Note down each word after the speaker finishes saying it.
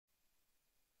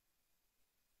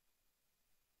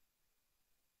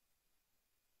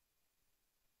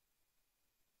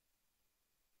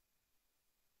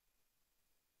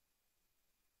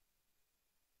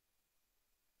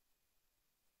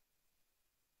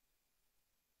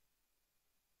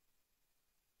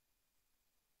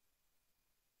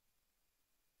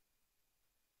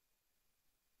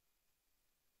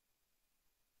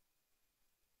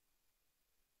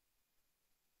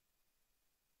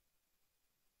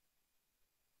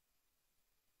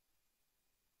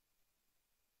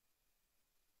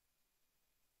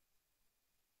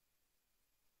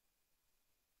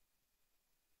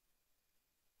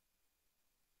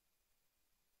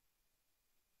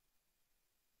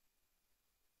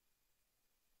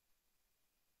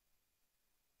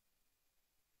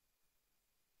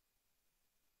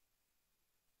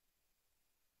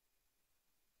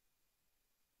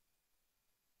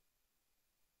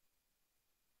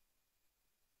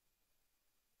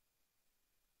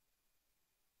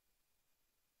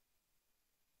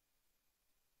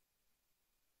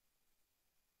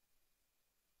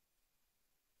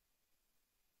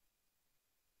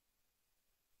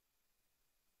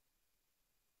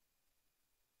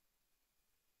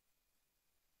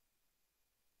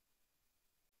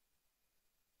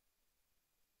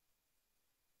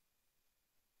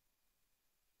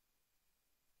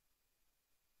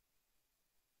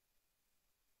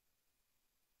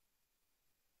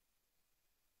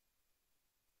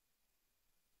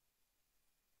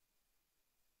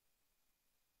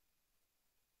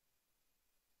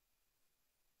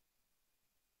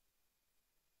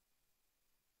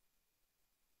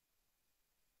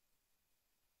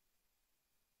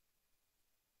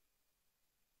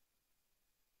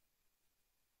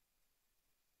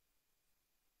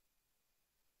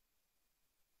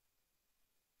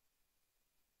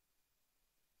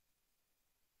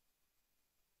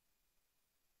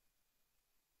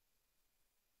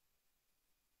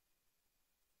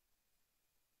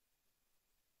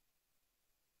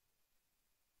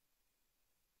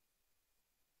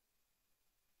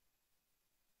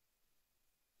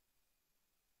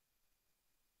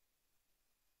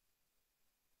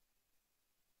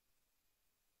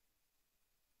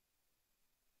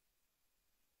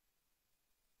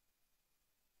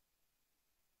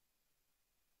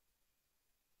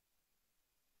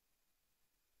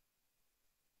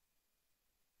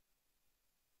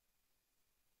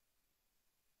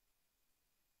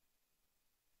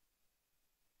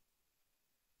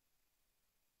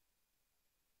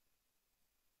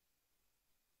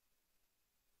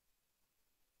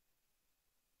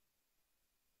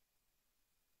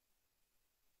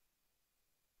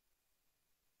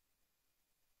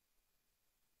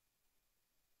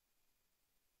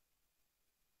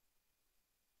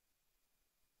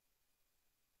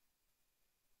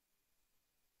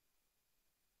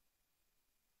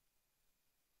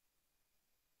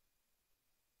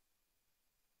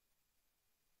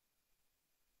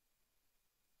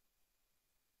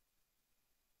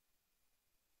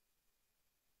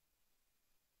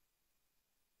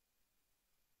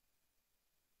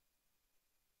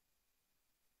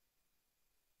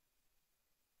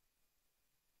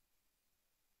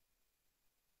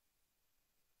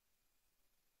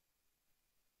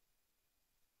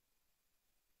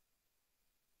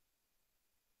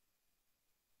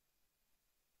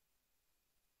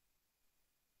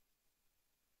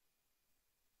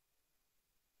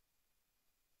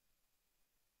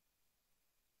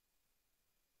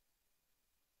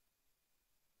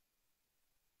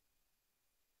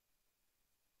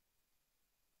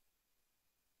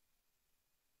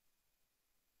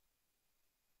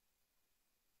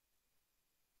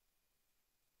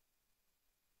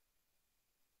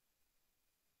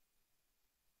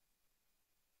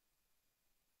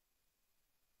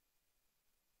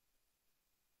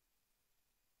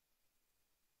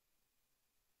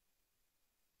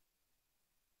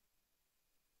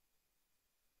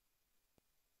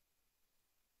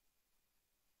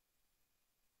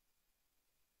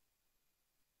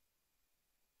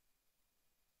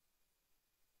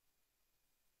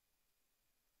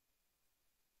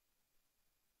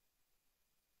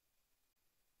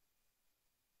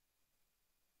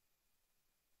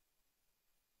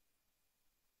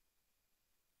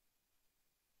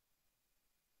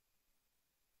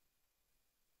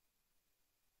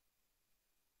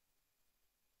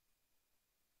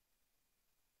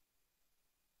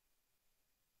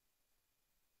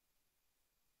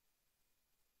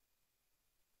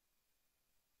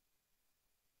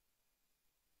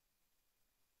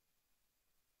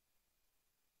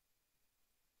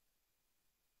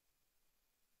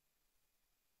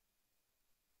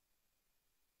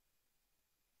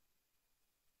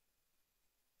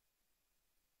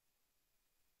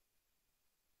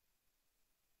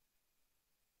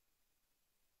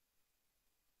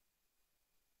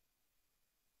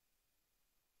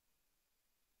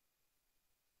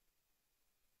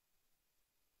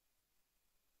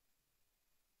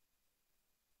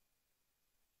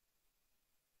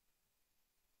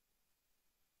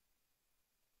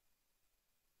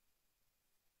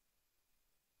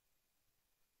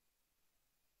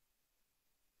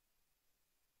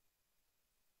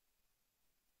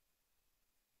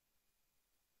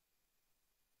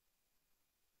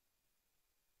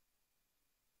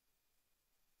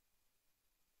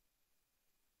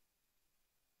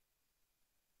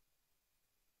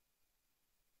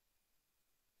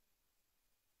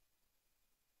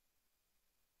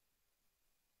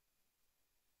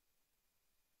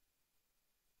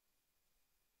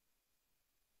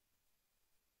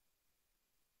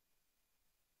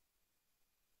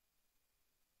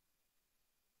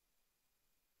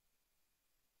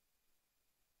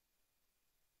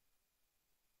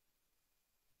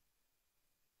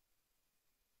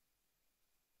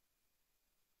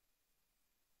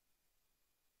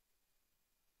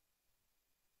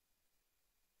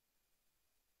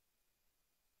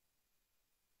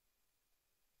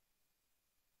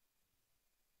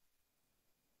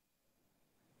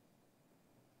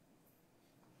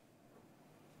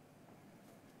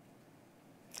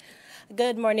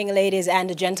Good morning, ladies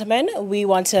and gentlemen. We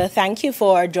want to thank you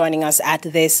for joining us at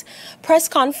this press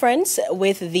conference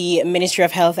with the Ministry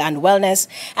of Health and Wellness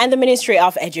and the Ministry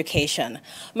of Education.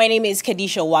 My name is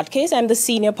Kadisha Watkins. I'm the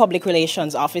Senior Public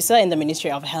Relations Officer in the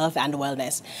Ministry of Health and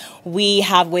Wellness. We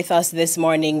have with us this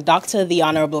morning Dr. the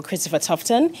Honorable Christopher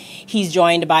Tufton. He's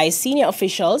joined by senior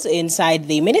officials inside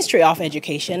the Ministry of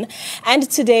Education. And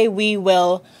today we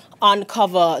will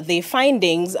uncover the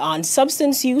findings on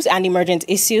substance use and emergent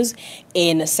issues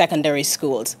in secondary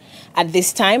schools. At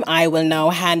this time, I will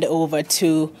now hand over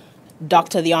to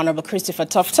Dr. the Honorable Christopher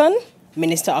Tufton,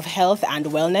 Minister of Health and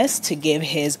Wellness, to give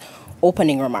his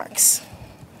opening remarks.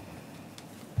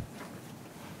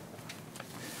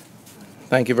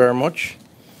 Thank you very much.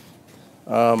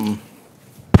 Okay,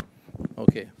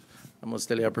 I must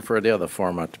tell you I prefer the other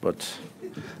format, but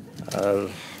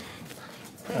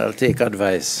I'll take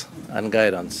advice and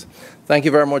guidance. Thank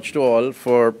you very much to all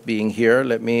for being here.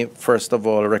 Let me first of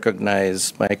all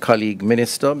recognize my colleague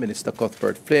Minister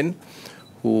Cuthbert Flynn,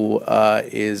 who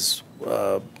is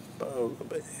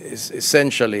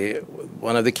essentially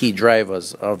one of the key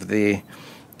drivers of the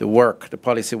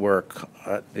policy work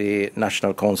at the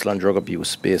National Council on Drug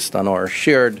Abuse based on our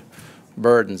shared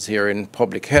burdens here in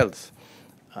public health.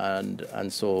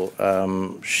 And so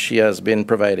she has been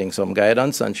providing some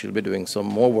guidance, and she'll be doing some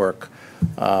more work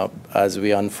as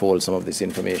we unfold some of this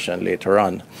information later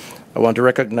on. I want to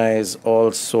recognize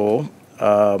also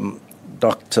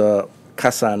Dr.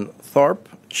 Kassan Thorpe,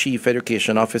 Chief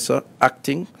Education Officer,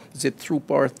 acting. Is it Throop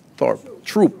or Thorpe?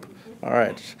 Troop. All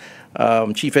right.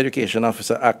 Chief Education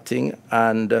Officer, acting,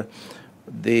 and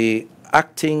the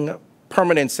acting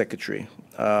permanent secretary,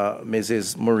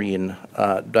 Mrs. Maureen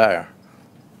Dyer.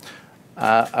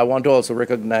 I want to also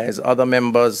recognize other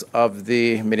members of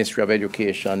the Ministry of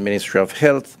Education, Ministry of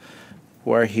Health,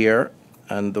 who are here,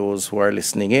 and those who are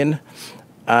listening in,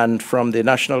 and from the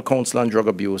National Council on Drug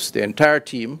Abuse, the entire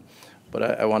team.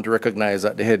 But I want to recognize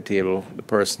at the head table the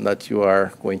person that you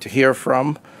are going to hear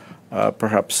from,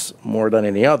 perhaps more than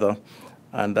any other,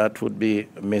 and that would be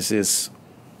Mrs.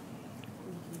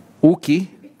 Uki.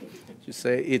 You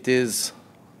say it is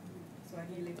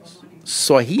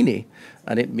Swahili,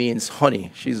 and it means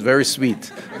honey. She's very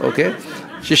sweet, okay?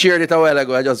 She shared it a while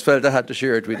ago. I just felt I had to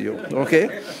share it with you,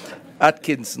 okay?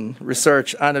 Atkinson,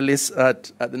 research analyst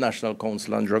at the National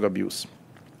Council on Drug Abuse.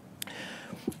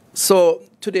 So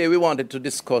today we wanted to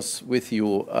discuss with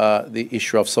you the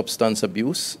issue of substance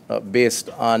abuse based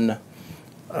on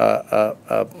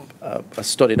a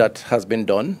study that has been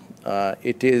done.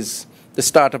 It is the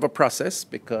start of a process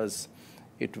because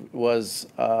it was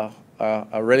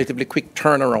a relatively quick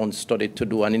turnaround study to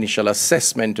do an initial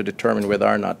assessment to determine whether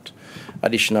or not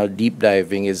additional deep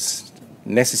diving is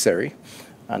necessary.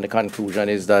 And the conclusion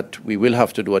is that we will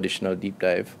have to do additional deep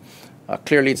dive.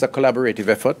 Clearly, it's a collaborative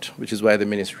effort, which is why the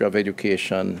Ministry of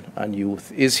Education and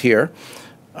Youth is here,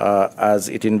 as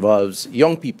it involves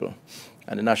young people.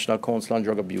 And the National Council on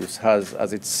Drug Abuse has,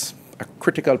 as it's a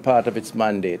critical part of its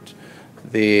mandate,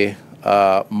 the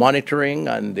monitoring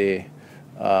and the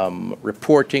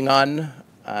reporting on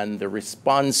and the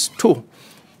response to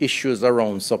issues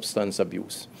around substance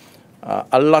abuse.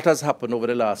 A lot has happened over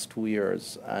the last 2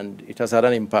 years, and it has had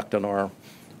an impact on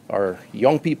our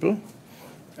young people,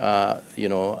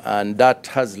 and that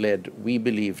has led, we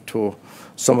believe, to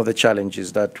some of the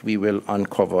challenges that we will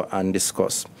uncover and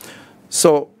discuss.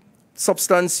 So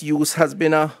substance use has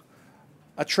been a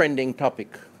trending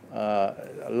topic.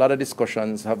 A lot of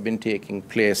discussions have been taking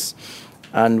place,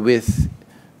 and with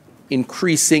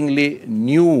increasingly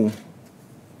new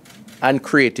and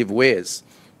creative ways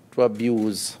to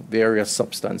abuse various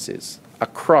substances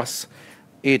across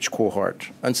age cohort.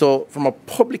 And so from a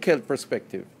public health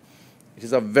perspective, it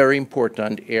is a very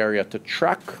important area to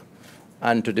track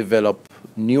and to develop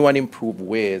new and improved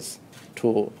ways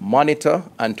to monitor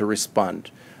and to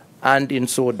respond, and in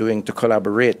so doing to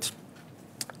collaborate.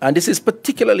 And this is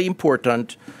particularly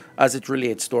important as it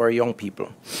relates to our young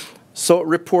people. So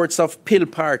reports of pill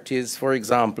parties, for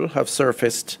example, have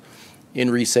surfaced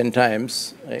in recent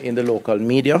times in the local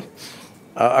media,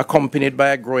 accompanied by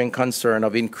a growing concern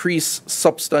of increased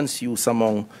substance use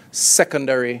among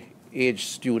secondary age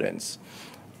students.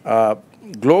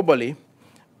 Globally,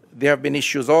 there have been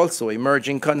issues also,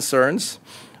 emerging concerns,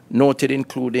 noted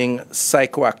including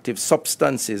psychoactive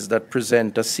substances that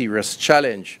present a serious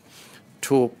challenge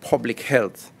to public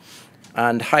health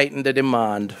and heighten the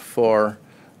demand for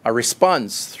a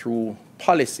response through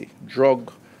policy,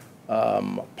 drug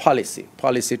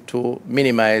policy to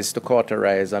minimize, to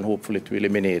cauterize, and hopefully to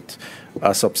eliminate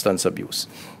substance abuse.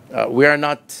 We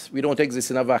don't exist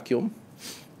in a vacuum.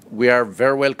 we are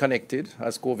very well connected,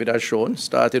 as COVID has shown.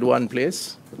 Started one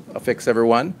place, affects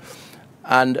everyone.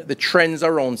 And the trends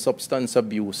around substance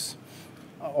abuse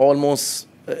almost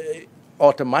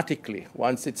automatically,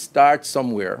 once it starts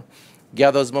somewhere,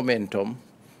 gathers momentum,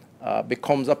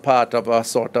 becomes a part of a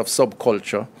sort of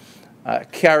subculture,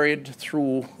 carried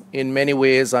through in many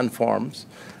ways and forms,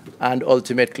 and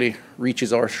ultimately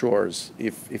reaches our shores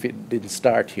if it didn't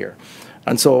start here.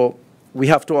 And so we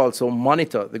have to also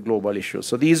monitor the global issues.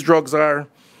 So these drugs are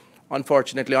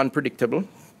unfortunately unpredictable,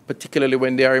 particularly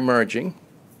when they are emerging,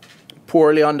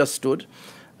 poorly understood,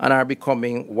 and are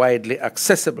becoming widely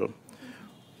accessible.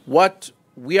 What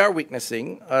we are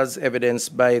witnessing, as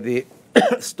evidenced by the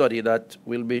study that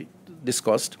will be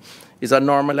discussed, is a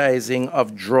normalizing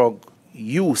of drug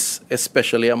use,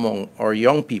 especially among our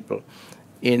young people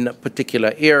in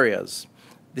particular areas.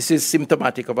 This is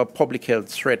symptomatic of a public health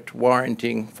threat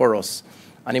warranting for us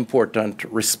an important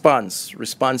response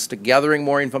to gathering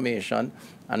more information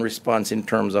and response in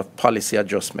terms of policy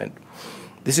adjustment.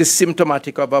 This is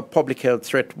symptomatic of a public health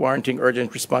threat warranting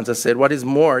urgent response. I said, what is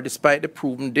more, despite the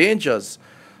proven dangers,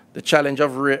 the challenge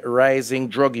of rising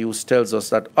drug use tells us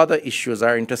that other issues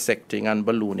are intersecting and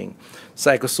ballooning.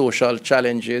 Psychosocial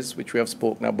challenges, which we have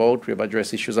spoken about, we have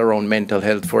addressed issues around mental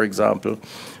health, for example,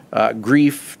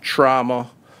 grief, trauma,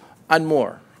 and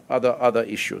more other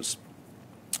issues.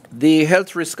 The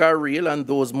health risks are real, and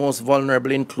those most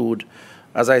vulnerable include,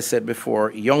 as I said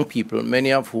before, young people,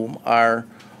 many of whom are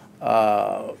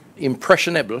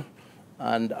impressionable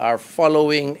and are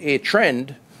following a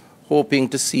trend, hoping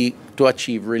to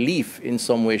achieve relief in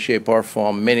some way, shape, or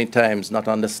form, many times not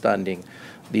understanding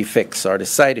the effects or the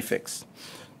side effects.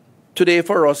 Today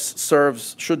for us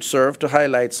should serve to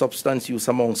highlight substance use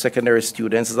among secondary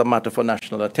students as a matter for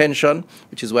national attention,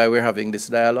 which is why we're having this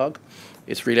dialogue.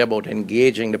 It's really about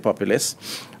engaging the populace.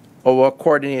 Our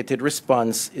coordinated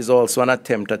response is also an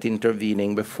attempt at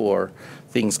intervening before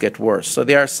things get worse. So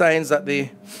there are signs that the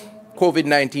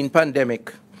COVID-19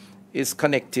 pandemic is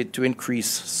connected to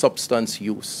increased substance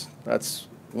use. That's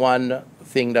one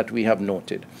thing that we have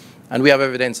noted. And we have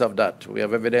evidence of that. We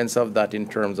have evidence of that in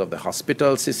terms of the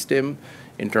hospital system,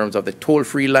 in terms of the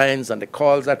toll-free lines and the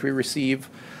calls that we receive.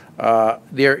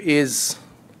 There is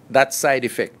that side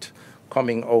effect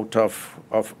coming out of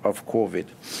COVID.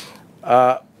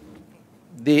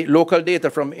 The local data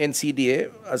from NCDA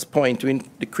has pointed to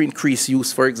the increased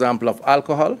use, for example, of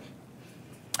alcohol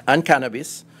and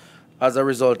cannabis as a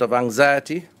result of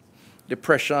anxiety,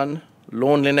 depression,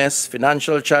 loneliness,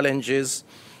 financial challenges,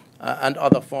 and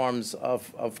other forms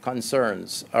of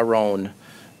concerns around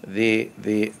the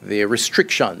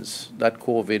restrictions that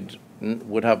COVID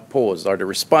would have posed, or the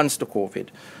response to COVID,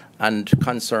 and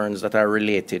concerns that are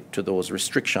related to those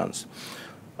restrictions.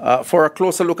 For a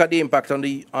closer look at the impact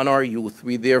on our youth,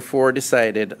 we therefore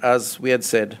decided, as we had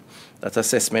said, that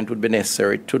assessment would be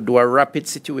necessary, to do a rapid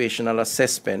situational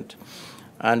assessment.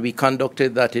 And we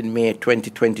conducted that in May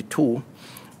 2022,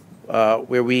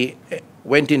 where we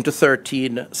went into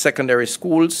 13 secondary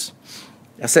schools.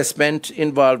 Assessment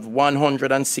involved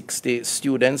 160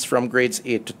 students from grades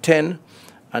 8 to 10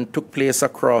 and took place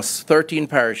across 13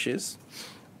 parishes.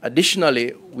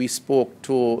 Additionally, we spoke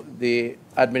to the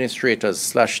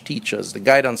administrators/teachers, the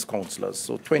guidance counselors.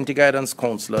 So 20 guidance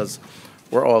counselors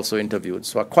were also interviewed.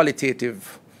 So a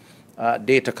qualitative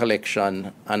data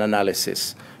collection and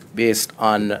analysis based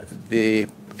on the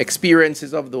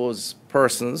experiences of those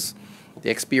persons, the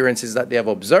experiences that they have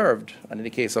observed, and in the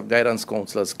case of guidance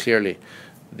counselors, clearly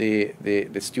the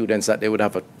students that they would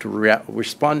have to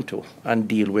respond to and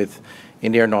deal with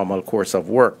in their normal course of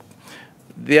work.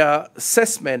 The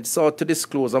assessment sought to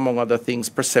disclose, among other things,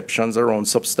 perceptions around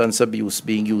substance abuse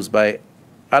being used by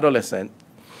adolescents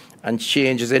and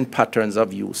changes in patterns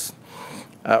of use.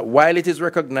 While it is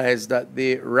recognized that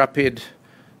the rapid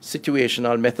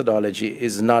situational methodology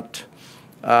is not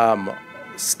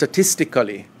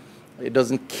statistically, it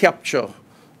doesn't capture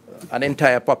an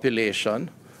entire population,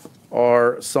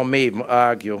 or some may even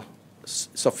argue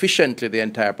sufficiently the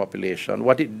entire population.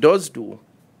 What it does do,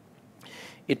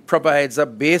 it provides a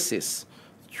basis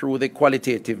through the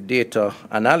qualitative data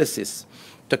analysis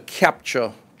to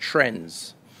capture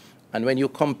trends. And when you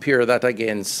compare that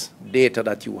against data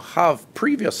that you have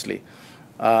previously,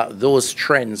 those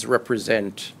trends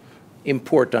represent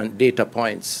important data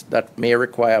points that may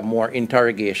require more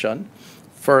interrogation,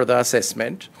 further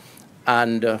assessment,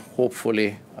 and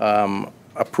hopefully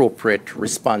appropriate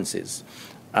responses.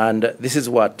 And this is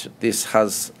what this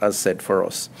has said for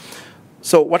us.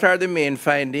 So what are the main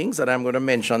findings? And I'm going to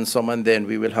mention some, and then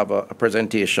we will have a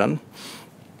presentation.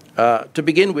 To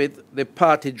begin with, the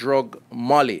party drug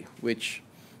Molly, which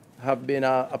have been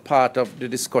a part of the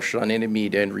discussion in the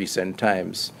media in recent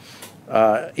times,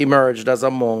 emerged as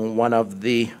among one of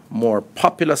the more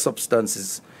popular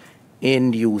substances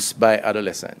in use by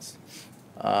adolescents.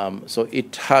 So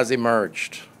it has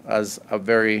emerged as a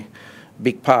very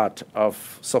big part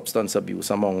of substance abuse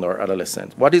among our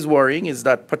adolescents. What is worrying is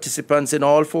that participants in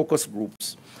all focus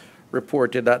groups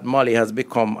reported that Molly has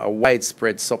become a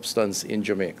widespread substance in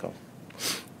Jamaica.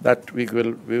 That we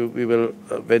will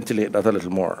ventilate that a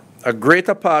little more. A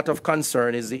greater part of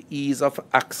concern is the ease of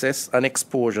access and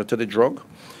exposure to the drug.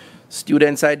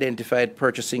 Students identified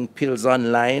purchasing pills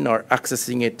online or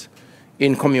accessing it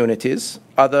in communities.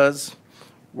 Others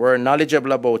were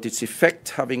knowledgeable about its effect,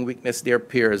 having witnessed their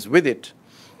peers with it.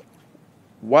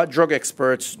 What drug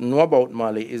experts know about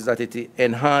Molly is that it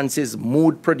enhances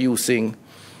mood-producing,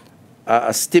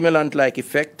 a stimulant-like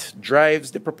effect, drives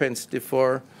the propensity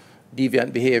for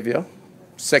deviant behavior,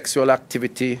 sexual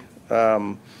activity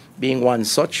being one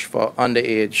such for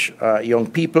underage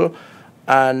young people,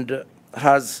 and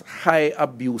has high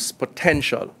abuse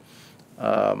potential,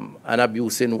 and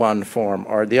abuse in one form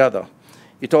or the other.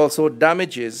 It also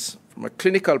damages, from a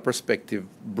clinical perspective,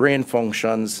 brain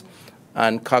functions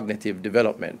and cognitive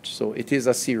development. So it is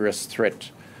a serious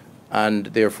threat, and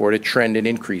therefore the trend in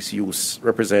increased use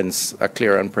represents a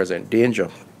clear and present danger.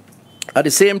 At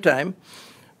the same time,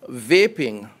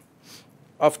 vaping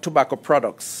of tobacco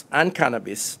products and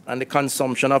cannabis and the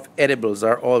consumption of edibles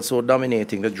are also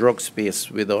dominating the drug space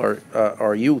with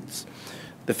our youths.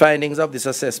 The findings of this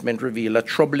assessment reveal a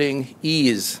troubling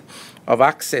ease of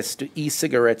access to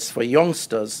e-cigarettes for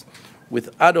youngsters with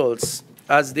adults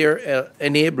as their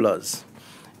enablers.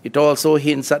 It also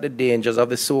hints at the dangers of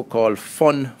the so-called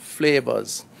fun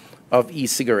flavors of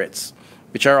e-cigarettes,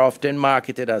 which are often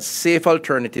marketed as safe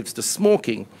alternatives to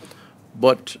smoking.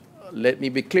 But let me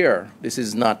be clear, this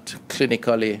is not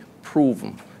clinically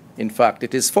proven. In fact,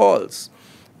 it is false.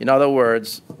 In other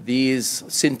words, these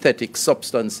synthetic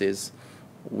substances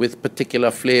with particular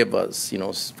flavors,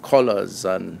 colors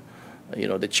and,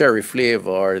 the cherry flavor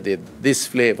or this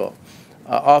flavor,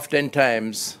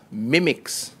 oftentimes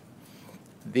mimics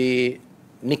the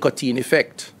nicotine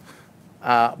effect,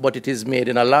 but it is made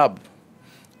in a lab.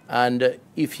 And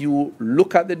if you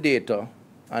look at the data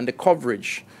and the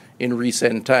coverage in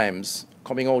recent times,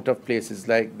 coming out of places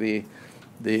like the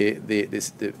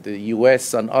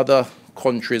US and other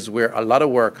countries where a lot of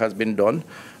work has been done,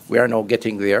 we are now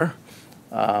getting there.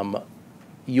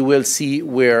 You will see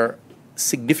where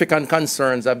significant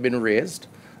concerns have been raised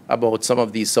about some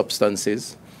of these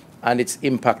substances and its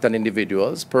impact on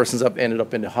individuals. Persons have ended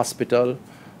up in the hospital,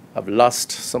 have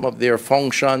lost some of their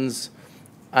functions,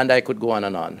 and I could go on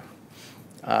and on.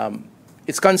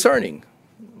 It's concerning.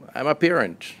 I'm a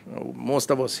parent.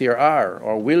 Most of us here are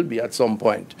or will be at some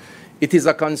point. It is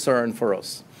a concern for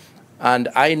us. And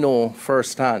I know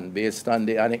firsthand, based on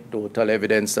the anecdotal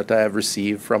evidence that I have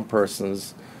received from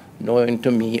persons known to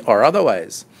me or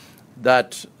otherwise,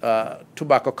 that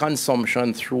tobacco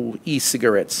consumption through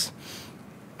e-cigarettes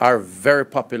are very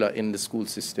popular in the school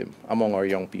system among our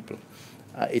young people.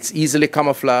 It's easily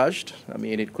camouflaged. I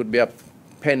mean, it could be a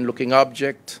pen-looking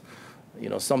object,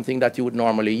 something that you would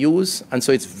normally use. And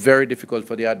so it's very difficult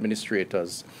for the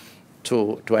administrators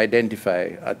to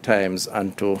identify at times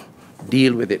and to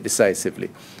deal with it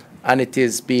decisively. And it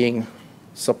is being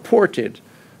supported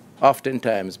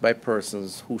oftentimes by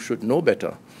persons who should know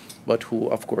better, but who,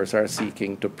 of course, are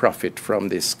seeking to profit from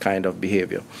this kind of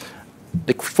behavior.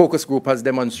 The focus group has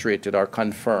demonstrated or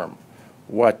confirmed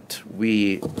what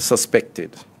we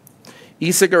suspected.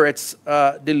 E-cigarettes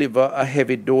deliver a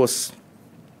heavy dose,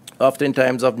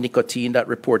 oftentimes of nicotine, that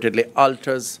reportedly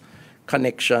alters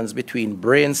connections between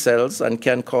brain cells and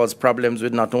can cause problems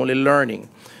with not only learning,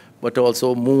 but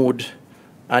also mood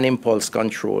and impulse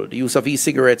control. The use of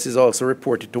e-cigarettes is also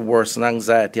reported to worsen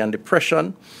anxiety and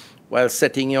depression, while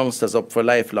setting youngsters up for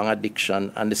lifelong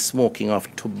addiction and the smoking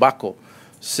of tobacco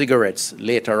cigarettes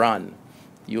later on.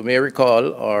 You may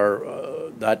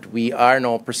recall that we are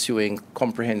now pursuing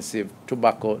comprehensive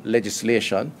tobacco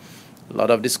legislation. A lot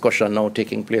of discussion now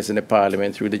taking place in the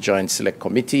Parliament through the Joint Select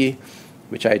Committee,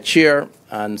 which I chair,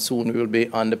 and soon we will be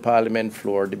on the Parliament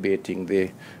floor debating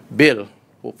the bill,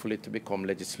 hopefully to become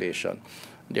legislation.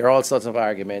 There are all sorts of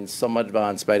arguments, some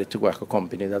advanced by the tobacco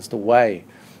companies, as to why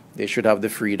they should have the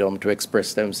freedom to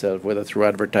express themselves, whether through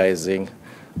advertising,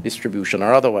 distribution,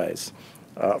 or otherwise.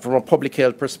 From a public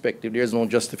health perspective, there is no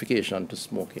justification to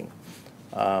smoking.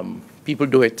 People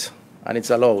do it, and it's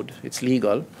allowed, it's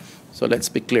legal, so let's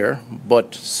be clear.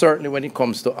 But certainly when it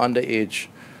comes to underage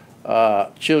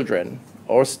children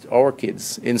or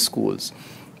kids in schools,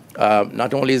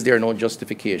 not only is there no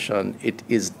justification, it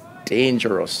is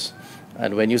dangerous.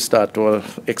 And when you start to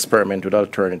experiment with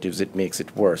alternatives, it makes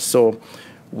it worse. So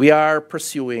we are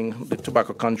pursuing the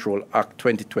Tobacco Control Act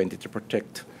 2020 to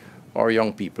protect our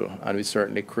young people, and we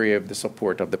certainly crave the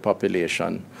support of the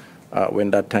population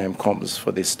when that time comes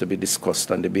for this to be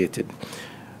discussed and debated.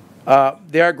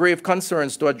 There are grave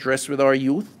concerns to address with our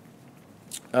youth.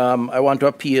 I want to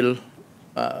appeal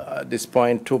at this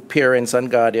point to parents and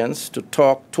guardians to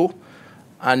talk to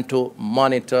and to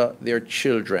monitor their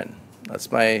children.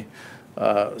 That's my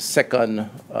second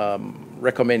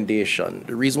recommendation.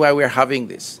 The reason why we're having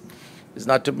this is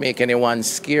not to make anyone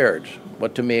scared,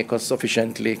 but to make us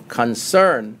sufficiently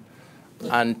concerned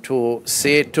and to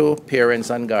say to parents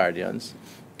and guardians,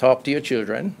 talk to your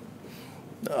children,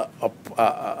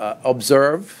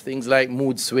 observe things like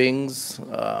mood swings,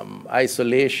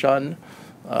 isolation,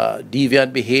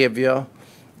 deviant behavior.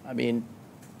 I mean,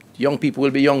 young people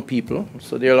will be young people,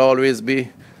 so there'll always be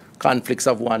conflicts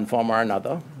of one form or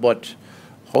another, but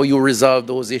how you resolve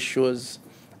those issues,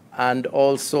 and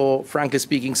also, frankly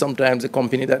speaking, sometimes the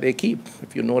company that they keep.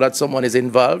 If you know that someone is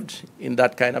involved in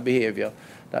that kind of behavior,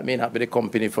 that may not be the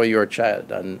company for your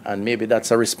child, and maybe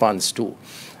that's a response too.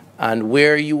 And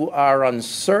where you are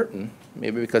uncertain,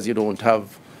 maybe because you don't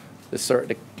have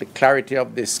the clarity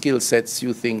of the skill sets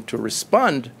you think to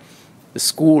respond, the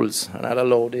schools, and I'll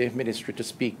allow the ministry to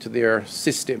speak to their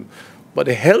system, but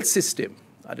the health system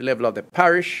at the level of the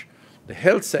parish, the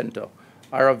health center,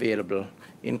 are available,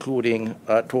 including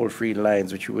toll-free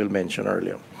lines, which we will mention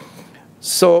earlier.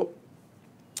 So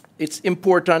it's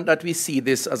important that we see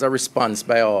this as a response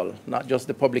by all, not just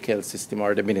the public health system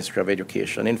or the Ministry of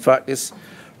Education. In fact, this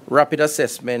rapid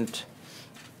assessment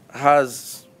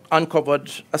has uncovered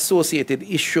associated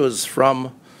issues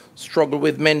from struggle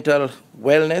with mental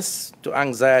wellness to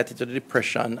anxiety to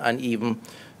depression and even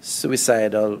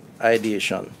suicidal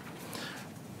ideation.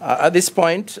 At this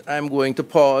point, I'm going to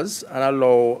pause and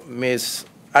allow Ms.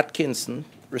 Atkinson,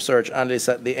 research analyst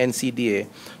at the NCDA,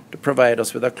 to provide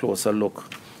us with a closer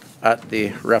look at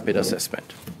the rapid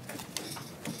assessment.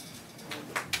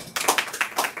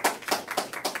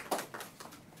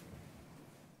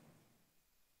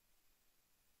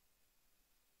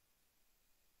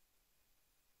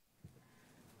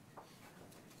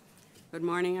 Good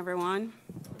morning, everyone.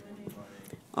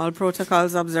 All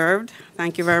protocols observed.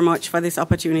 Thank you very much for this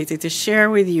opportunity to share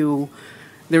with you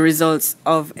the results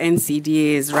of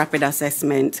NCDA's rapid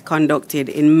assessment conducted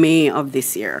in May of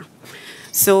this year.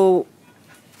 So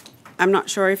I'm not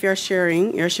sure if you're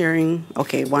sharing. You're sharing?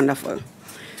 Okay, wonderful.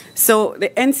 So the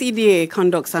NCDA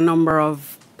conducts a number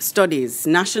of studies,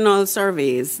 national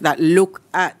surveys that look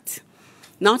at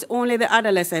not only the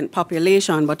adolescent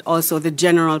population, but also the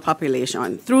general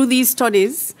population. Through these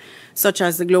studies, such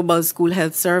as the Global School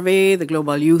Health Survey, the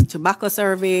Global Youth Tobacco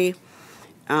Survey,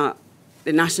 the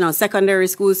National Secondary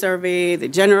School Survey, the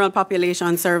General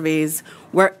Population Surveys,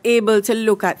 we're able to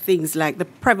look at things like the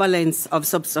prevalence of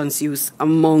substance use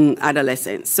among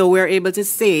adolescents. So we're able to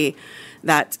say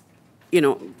that, you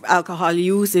know, alcohol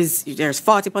use is, there's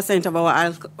 40%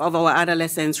 of our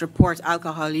adolescents report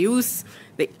alcohol use.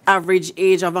 The average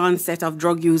age of onset of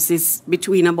drug use is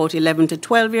between about 11 to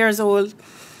 12 years old.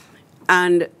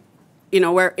 And, you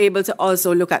know, we're able to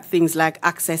also look at things like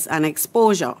access and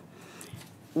exposure,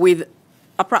 with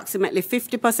approximately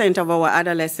 50% of our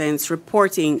adolescents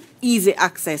reporting easy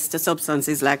access to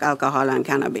substances like alcohol and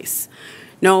cannabis.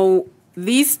 Now,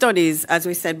 these studies, as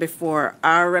we said before,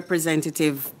 are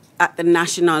representative at the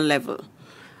national level.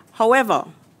 However,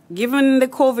 given the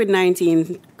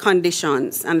COVID-19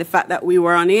 conditions and the fact that we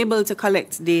were unable to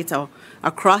collect data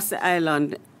across the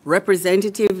island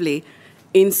representatively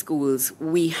in schools,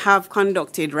 we have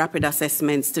conducted rapid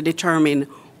assessments to determine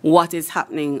what is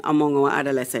happening among our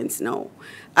adolescents now.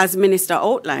 As Minister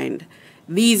outlined,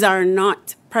 these are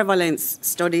not prevalence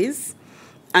studies,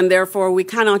 and therefore we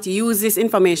cannot use this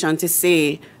information to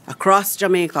say across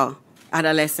Jamaica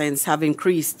adolescents have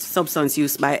increased substance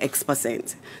use by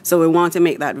X%. So we want to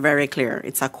make that very clear.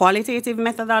 It's a qualitative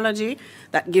methodology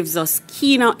that gives us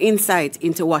keener insight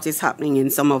into what is happening in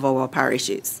some of our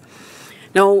parishes.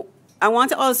 Now, I want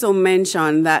to also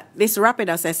mention that this rapid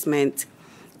assessment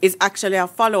is actually a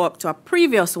follow-up to a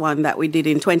previous one that we did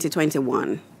in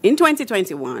 2021. In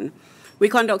 2021, we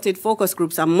conducted focus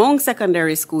groups among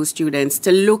secondary school students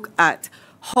to look at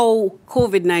how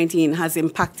COVID-19 has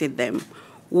impacted them.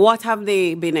 What have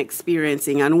they been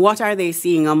experiencing and what are they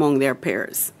seeing among their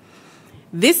peers?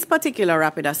 This particular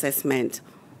rapid assessment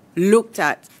looked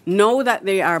at, now that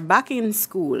they are back in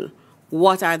school,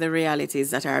 what are the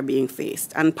realities that are being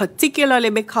faced? And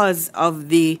particularly because of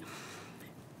the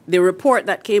report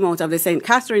that came out of the St.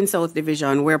 Catherine South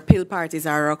Division, where pill parties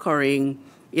are occurring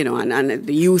you know, and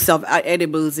the use of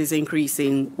edibles is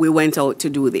increasing, we went out to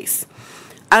do this.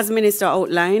 As Minister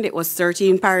outlined, it was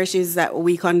 13 parishes that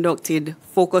we conducted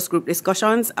focus group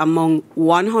discussions among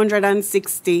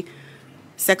 160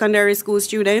 secondary school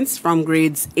students from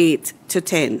grades 8 to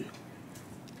 10.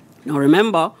 Now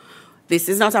remember, this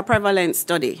is not a prevalent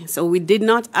study, so we did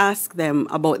not ask them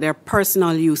about their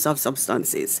personal use of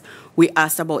substances. We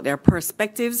asked about their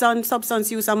perspectives on substance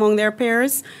use among their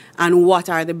peers and what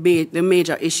are the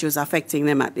major issues affecting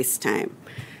them at this time.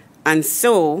 And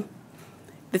so,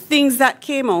 the things that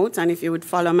came out, and if you would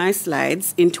follow my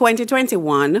slides, in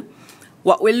 2021,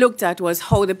 what we looked at was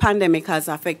how the pandemic has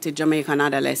affected Jamaican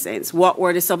adolescents. What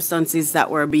were the substances that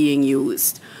were being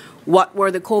used? What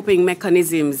were the coping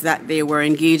mechanisms that they were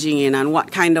engaging in, and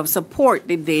what kind of support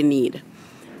did they need?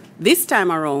 This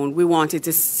time around, we wanted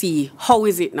to see how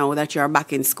is it now that you're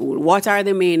back in school? What are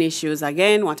the main issues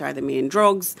again? What are the main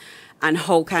drugs? And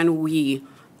how can we,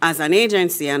 as an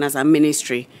agency and as a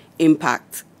ministry,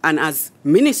 impact? And as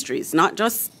ministries, not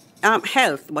just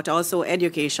health, but also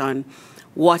education,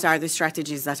 what are the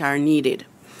strategies that are needed?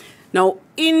 Now,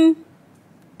 in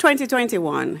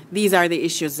 2021, these are the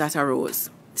issues that arose.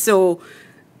 So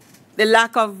the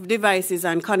lack of devices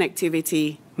and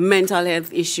connectivity, mental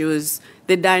health issues,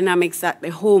 the dynamics at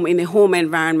the home, in the home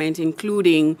environment,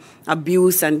 including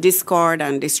abuse and discord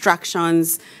and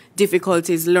distractions,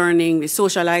 difficulties learning, the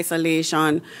social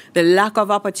isolation, the lack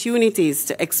of opportunities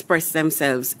to express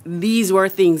themselves. These were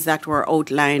things that were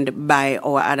outlined by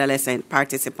our adolescent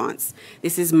participants.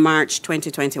 This is March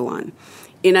 2021.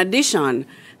 In addition,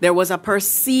 there was a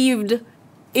perceived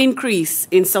increase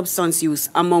in substance use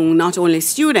among not only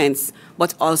students,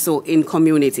 but also in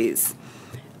communities.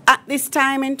 At this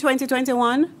time in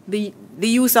 2021, the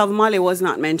use of Molly was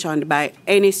not mentioned by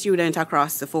any student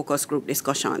across the focus group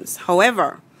discussions.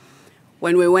 However,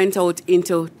 when we went out in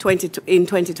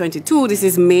 2022, this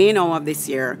is May now of this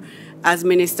year, as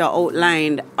Minister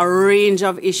outlined, a range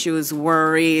of issues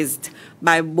were raised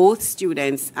by both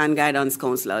students and guidance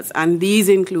counselors, and these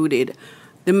included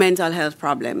the mental health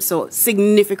problems, so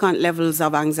significant levels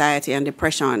of anxiety and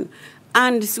depression,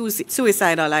 and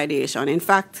suicidal ideation. In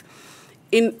fact,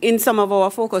 in some of our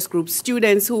focus groups,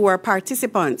 students who were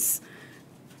participants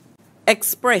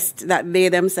expressed that they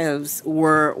themselves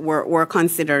were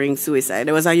considering suicide.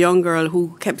 There was a young girl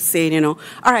who kept saying, you know,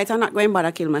 all right, I'm not going to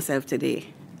bother kill myself today.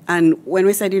 And when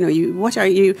we said, you know, what are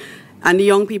you? And the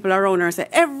young people around her said,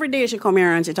 every day she come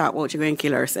here and she talk about she going to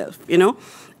kill herself, you know?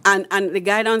 And the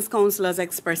guidance counselors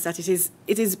expressed that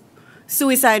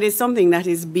suicide is something that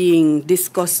is being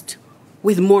discussed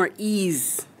with more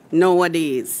ease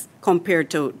nowadays compared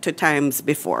to times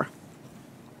before.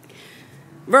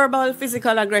 Verbal,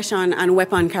 physical aggression, and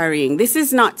weapon carrying. This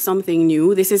is not something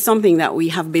new. This is something that we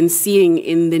have been seeing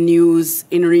in the news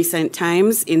in recent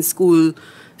times, in school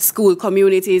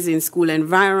communities, in school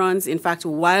environs. In fact,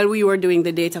 while we were doing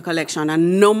the data collection, a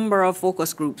number of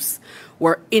focus groups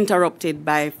were interrupted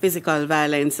by physical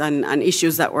violence and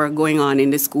issues that were going on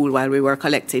in the school while we were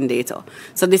collecting data.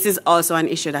 So this is also an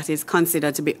issue that is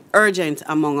considered to be urgent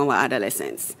among our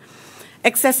adolescents.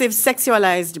 Excessive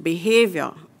sexualized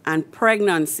behavior and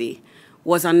pregnancy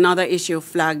was another issue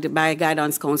flagged by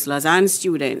guidance counselors and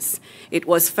students. It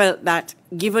was felt that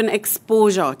given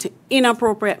exposure to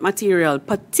inappropriate material,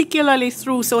 particularly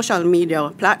through social media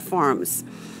platforms,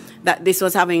 that this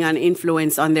was having an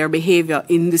influence on their behavior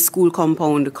in the school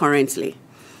compound currently.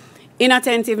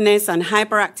 Inattentiveness and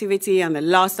hyperactivity and the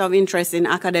loss of interest in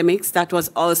academics, that was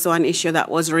also an issue that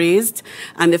was raised.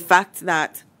 And the fact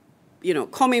that, you know,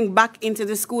 coming back into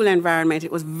the school environment,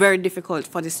 it was very difficult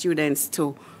for the students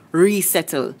to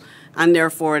resettle. And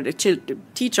therefore, the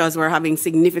teachers were having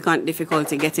significant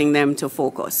difficulty getting them to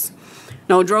focus.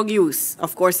 Now, drug use,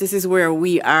 of course, this is where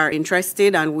we are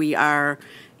interested and we are,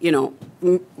 you know,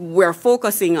 we're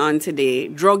focusing on today.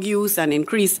 Drug use and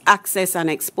increased access and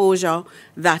exposure,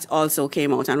 that also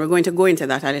came out. And we're going to go into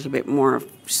that a little bit more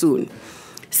soon.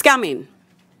 Scamming.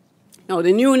 Now,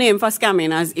 the new name for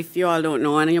scamming, as if you all don't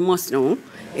know, and you must know,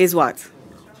 is what?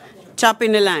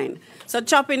 Chopping the line. So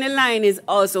chopping the line is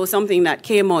also something that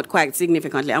came out quite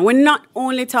significantly. And we're not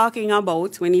only talking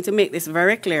about, we need to make this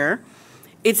very clear,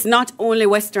 it's not only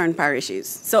Western parishes.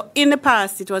 So in the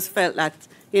past, it was felt that,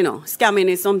 you know, scamming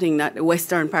is something that the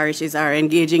Western parishes are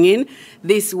engaging in.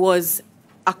 This was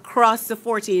across the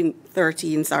 13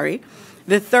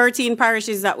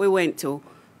 parishes that we went to.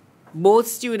 Both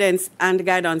students and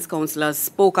guidance counselors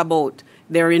spoke about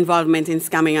their involvement in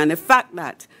scamming and the fact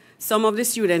that some of the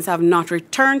students have not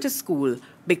returned to school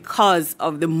because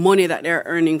of the money that they're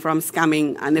earning from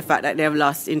scamming and the fact that they have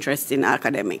lost interest in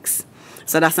academics.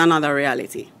 So that's another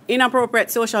reality.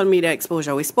 Inappropriate social media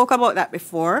exposure. We spoke about that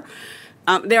before.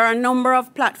 There are a number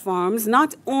of platforms,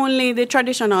 not only the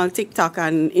traditional TikTok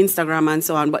and Instagram and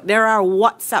so on, but there are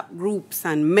WhatsApp groups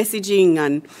and messaging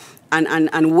and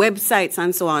websites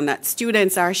and so on that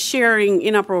students are sharing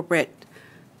inappropriate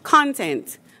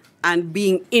content and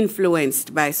being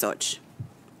influenced by such.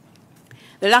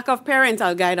 The lack of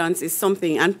parental guidance is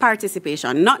something, and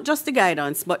participation, not just the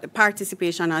guidance, but the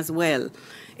participation as well,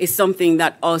 is something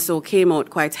that also came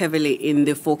out quite heavily in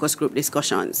the focus group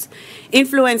discussions.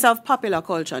 Influence of popular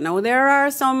culture. Now, there are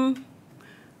some,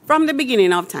 from the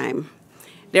beginning of time,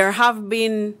 there have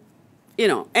been,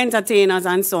 entertainers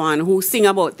and so on who sing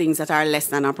about things that are less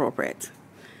than appropriate.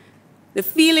 The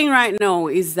feeling right now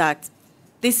is that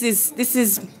this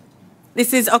is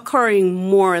occurring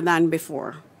more than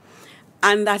before,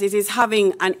 and that it is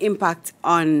having an impact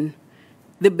on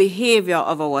the behavior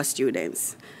of our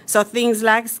students. So things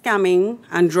like scamming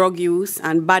and drug use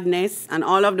and badness and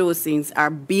all of those things are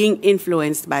being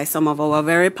influenced by some of our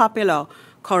very popular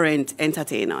current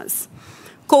entertainers.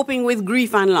 Coping with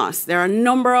grief and loss. There are a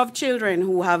number of children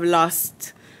who have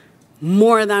lost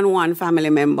more than one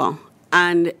family member,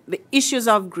 and the issues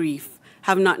of grief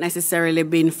have not necessarily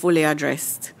been fully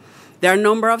addressed. There are a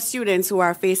number of students who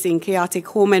are facing chaotic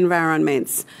home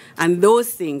environments, and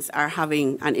those things are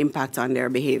having an impact on their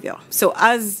behavior. So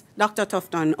as Dr.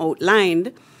 Tufton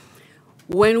outlined,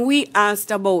 when we asked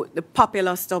about the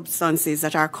popular substances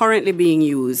that are currently being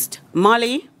used,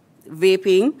 Molly,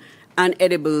 vaping, and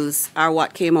edibles are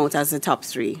what came out as the top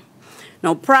 3.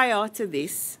 Now, prior to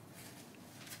this,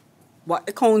 what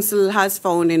the Council has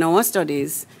found in our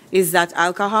studies is that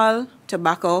alcohol,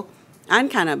 tobacco, and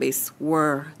cannabis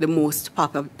were the most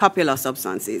popular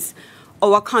substances.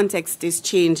 Our context is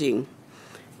changing.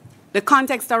 The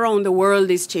context around the world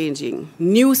is changing.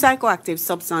 New psychoactive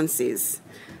substances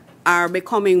are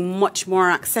becoming much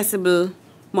more accessible,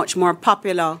 much more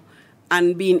popular,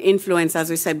 and being influenced, as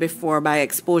we said before, by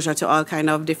exposure to all kinds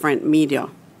of different media.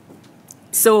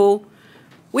 So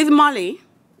with Molly,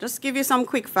 just give you some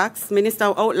quick facts.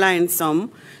 Minister outlined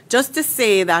some, just to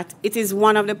say that it is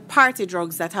one of the party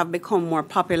drugs that have become more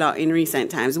popular in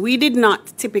recent times. We did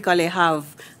not typically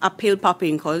have a pill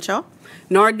popping culture,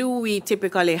 nor do we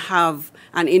typically have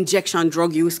an injection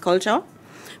drug use culture,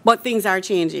 but things are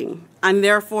changing. And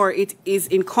therefore, it is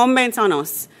incumbent on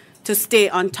us to stay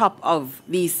on top of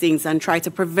these things and try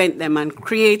to prevent them and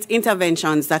create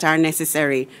interventions that are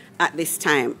necessary at this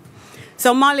time.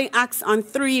 So Molly acts on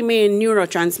 3 main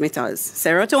neurotransmitters: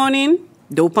 serotonin,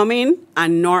 dopamine,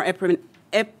 and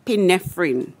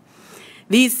norepinephrine.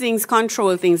 These things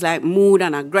control things like mood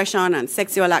and aggression and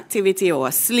sexual activity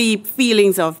or sleep,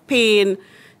 feelings of pain,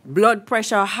 blood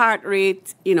pressure, heart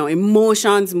rate,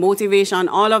 emotions, motivation,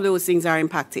 all of those things are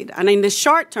impacted. And in the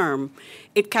short term,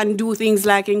 it can do things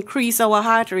like increase our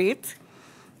heart rate,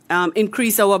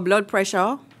 increase our blood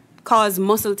pressure, cause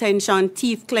muscle tension,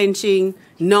 teeth clenching,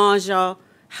 nausea,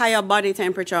 higher body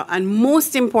temperature, and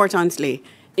most importantly,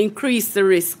 increase the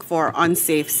risk for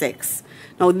unsafe sex.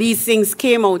 Now, these things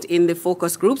came out in the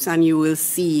focus groups, and you will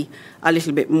see a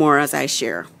little bit more as I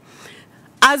share.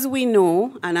 As we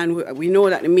know, and we know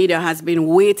that the media has been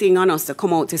waiting on us to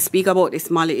come out to speak about this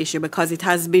Molly issue because it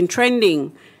has been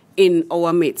trending in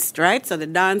our midst, right? So the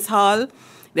dance hall,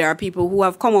 there are people who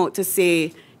have come out to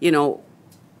say,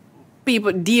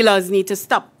 dealers need to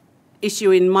stop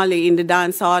issuing Molly in the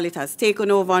dance hall. It has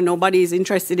taken over. Nobody is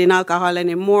interested in alcohol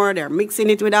anymore. They're mixing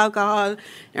it with alcohol.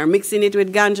 They're mixing it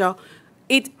with ganja.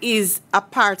 It is a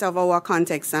part of our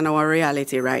context and our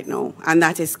reality right now, and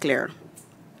that is clear.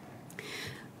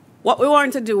 What we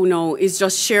want to do now is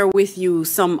just share with you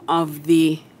some of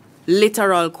the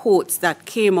literal quotes that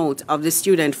came out of the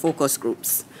student focus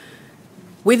groups.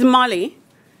 With Molly,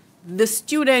 the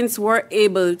students were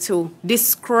able to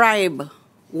describe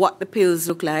what the pills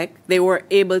look like. They were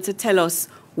able to tell us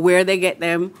where they get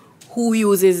them, who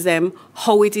uses them,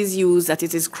 how it is used, that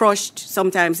it is crushed.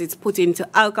 Sometimes it's put into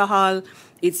alcohol.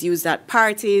 It's used at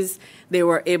parties. They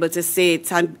were able to say it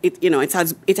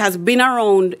has been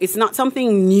around. It's not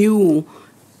something new,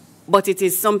 but it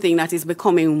is something that is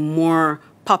becoming more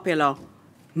popular,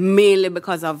 mainly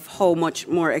because of how much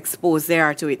more exposed they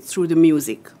are to it through the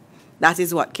music. That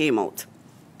is what came out.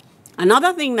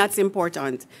 Another thing that's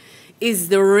important is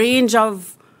the range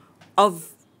of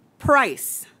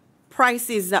prices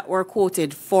that were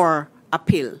quoted for a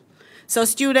pill. So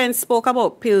students spoke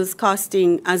about pills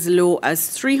costing as low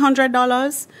as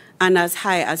 $300 and as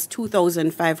high as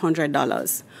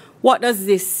 $2,500. What does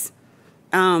this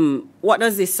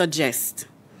suggest?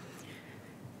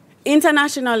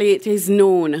 Internationally, it is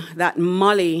known that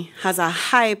Molly has a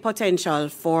high potential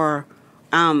for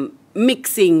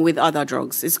mixing with other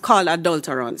drugs. It's called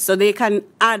adulterants. So they can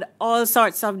add all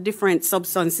sorts of different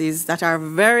substances that are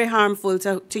very harmful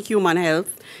to human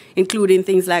health, including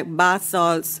things like bath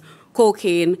salts,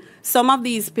 cocaine. Some of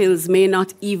these pills may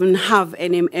not even have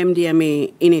any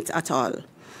MDMA in it at all.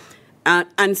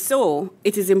 And so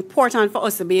it is important for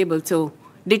us to be able to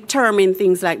determine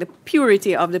things like the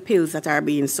purity of the pills that are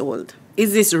being sold.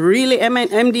 Is this really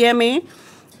MDMA?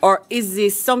 Or is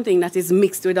this something that is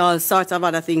mixed with all sorts of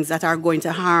other things that are going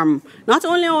to harm not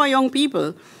only our young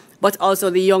people, but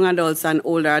also the young adults and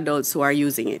older adults who are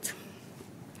using it?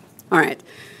 All right.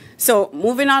 So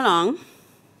moving along.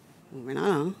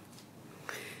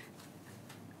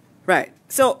 Right.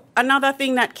 So another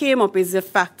thing that came up is the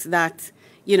fact that,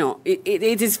 you know,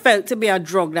 it is felt to be a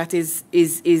drug that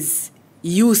is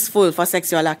useful for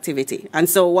sexual activity. And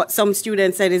so what some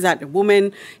students said is that the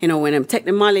women, you know, when they take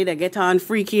the Molly, they get on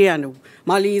freaky, and the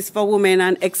Molly is for women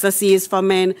and ecstasy is for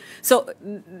men. So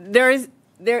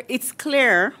it's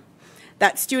clear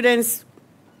that students,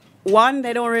 one,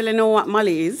 they don't really know what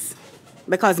Molly is,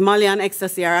 because Molly and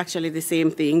ecstasy are actually the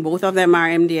same thing. Both of them are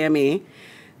MDMA.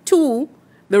 Two,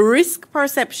 the risk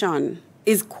perception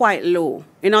is quite low.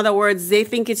 In other words, they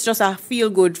think it's just a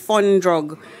feel-good, fun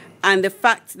drug, and the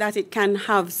fact that it can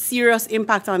have serious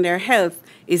impact on their health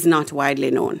is not widely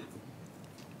known.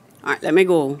 All right, let me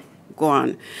go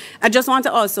on. I just want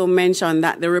to also mention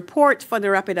that the report for the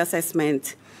rapid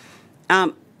assessment,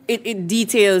 it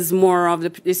details more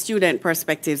of the student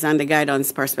perspectives and the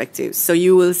guidance perspectives. So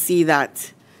you will see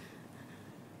that.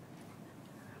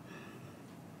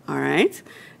 All right.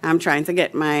 I'm trying to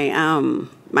get my,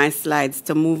 my slides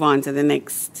to move on to the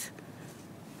next.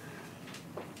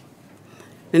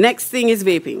 The next thing is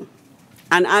vaping.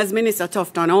 And as Minister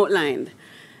Tufton outlined,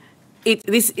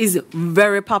 this is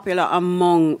very popular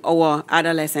among our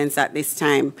adolescents at this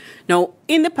time. Now,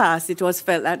 in the past, it was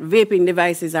felt that vaping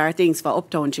devices are things for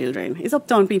uptown children. It's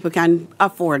uptown people can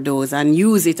afford those and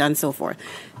use it and so forth.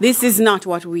 This is not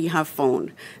what we have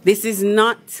found. This is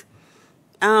not,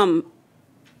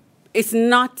 it's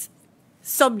not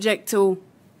subject to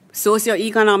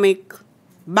socioeconomic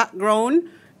background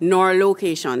nor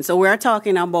location. So we're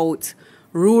talking about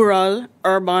rural,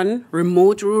 urban,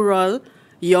 remote rural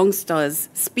youngsters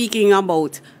speaking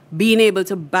about being able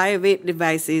to buy vape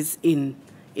devices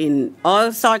in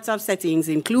all sorts of settings,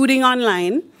 including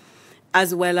online,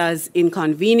 as well as in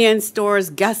convenience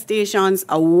stores, gas stations,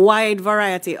 a wide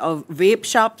variety of vape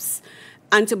shops,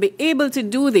 and to be able to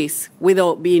do this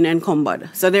without being encumbered.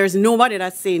 So there's nobody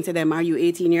that's saying to them, are you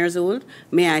 18 years old?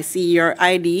 May I see your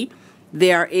ID?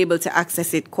 They are able to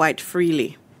access it quite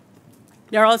freely.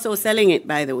 They're also selling it,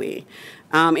 by the way.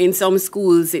 In some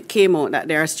schools, it came out that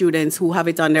there are students who have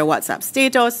it on their WhatsApp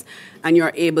status, and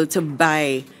you're able to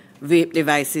buy vape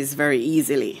devices very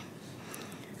easily.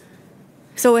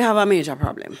 So we have a major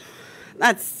problem.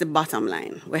 That's the bottom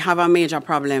line. We have a major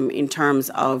problem in terms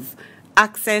of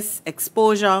access,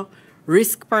 exposure,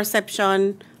 risk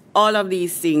perception. All of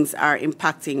these things are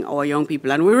impacting our young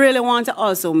people. And we really want to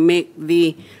also make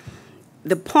the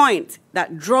point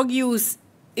that drug use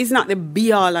is not the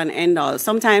be-all and end-all.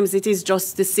 Sometimes it is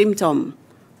just the symptom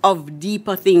of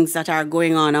deeper things that are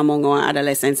going on among our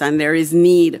adolescents, and there is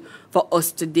need for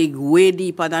us to dig way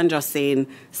deeper than just saying,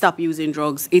 stop using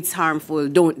drugs, it's harmful,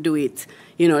 don't do it.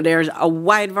 You know, there's a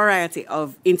wide variety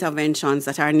of interventions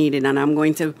that are needed, and I'm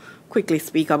going to quickly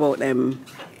speak about them.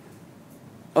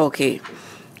 Okay.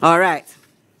 All right.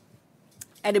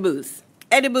 Edibles.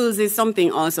 Edibles is something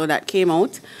also that came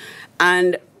out,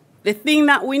 and the thing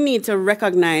that we need to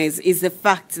recognize is the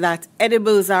fact that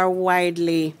edibles are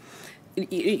widely,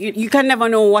 you can never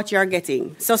know what you're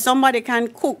getting. So somebody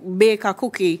can bake a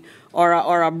cookie or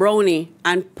a brownie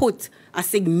and put a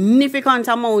significant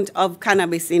amount of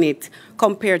cannabis in it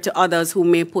compared to others who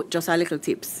may put just a little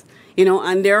tips. You know,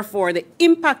 and therefore the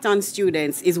impact on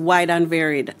students is wide and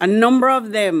varied. A number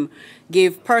of them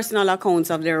gave personal accounts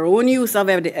of their own use of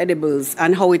edibles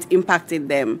and how it impacted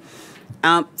them.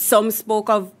 Some spoke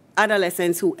of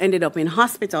adolescents who ended up in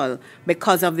hospital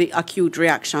because of the acute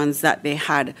reactions that they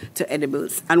had to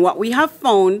edibles. And what we have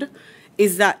found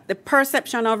is that the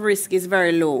perception of risk is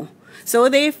very low. So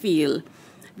they feel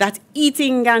that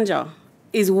eating ganja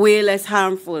is way less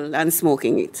harmful than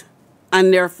smoking it.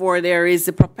 And therefore there is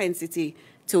a propensity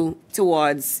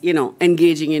towards, you know,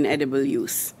 engaging in edible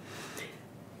use.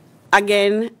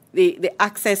 Again, the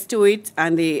access to it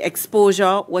and the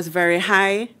exposure was very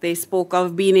high. They spoke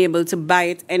of being able to buy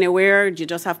it anywhere. You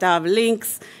just have to have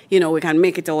links. You know, we can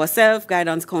make it ourselves.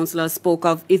 Guidance counselors spoke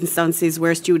of instances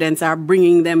where students are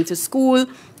bringing them to school,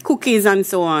 cookies and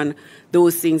so on.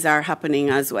 Those things are happening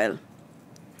as well.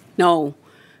 Now,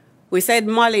 We said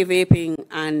Molly, vaping,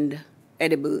 and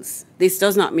edibles. This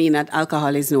does not mean that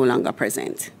alcohol is no longer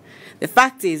present. The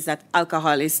fact is that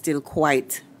alcohol is still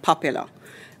quite popular.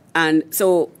 And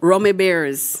so rummy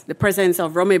bears, the presence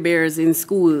of rummy bears in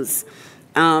schools,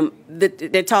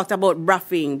 they talked about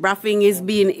braffing. Braffing is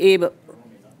being able,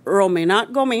 rummy,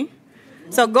 not gummy.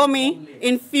 So gummy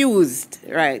infused,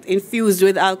 right, infused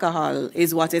with alcohol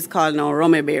is what is called now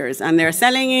rummy bears. And they're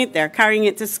selling it, they're carrying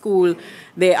it to school.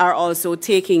 They are also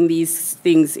taking these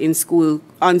things in school,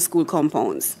 on school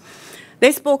compounds.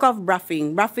 They spoke of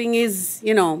braffing. Braffing is,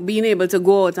 you know, being able to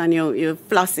go out and you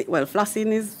floss it. Well,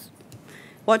 flossing is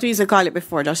what we used to call it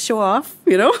before, just show off,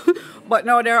 you know. But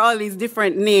now there are all these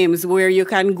different names where you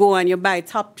can go and you buy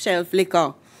top shelf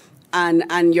liquor.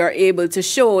 And you're able to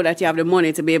show that you have the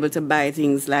money to be able to buy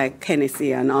things like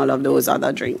Hennessy and all of those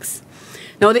other drinks.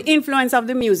 Now, the influence of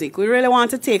the music. We really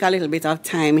want to take a little bit of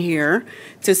time here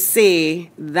to say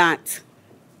that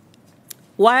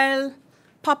while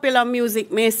popular music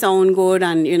may sound good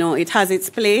and, you know, it has its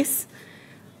place,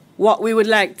 what we would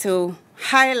like to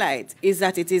highlight is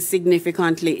that it is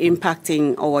significantly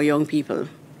impacting our young people.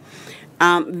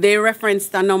 They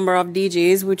referenced a number of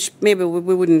DJs, which maybe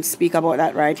we wouldn't speak about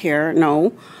that right here,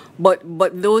 no. But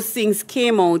those things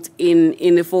came out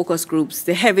in the focus groups.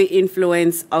 The heavy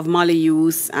influence of Molly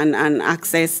use and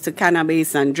access to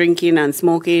cannabis and drinking and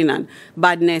smoking and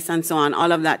badness and so on,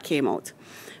 all of that came out.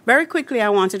 Very quickly, I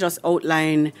want to just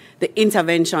outline the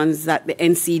interventions that the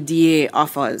NCDA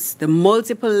offers, the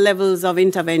multiple levels of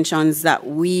interventions that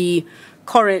we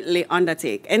currently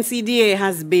undertake. NCDA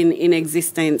has been in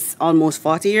existence almost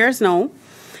 40 years now,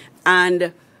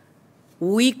 and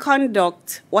we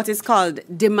conduct what is called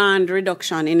demand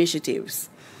reduction initiatives.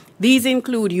 These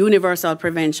include universal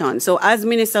prevention. So as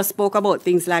Minister spoke about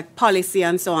things like policy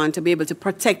and so on to be able to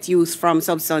protect youth from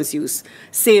substance use,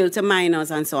 sale to minors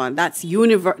and so on, that's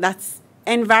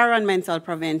environmental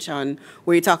prevention,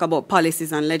 where you talk about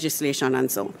policies and legislation and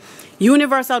so.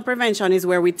 Universal prevention is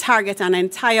where we target an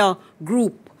entire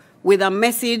group with a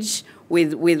message,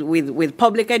 with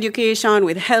public education,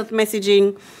 with health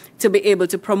messaging, to be able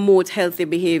to promote healthy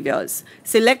behaviors.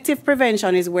 Selective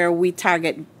prevention is where we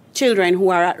target children who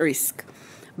are at risk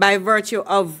by virtue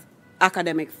of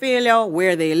academic failure,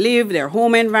 where they live, their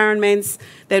home environments.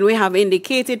 Then we have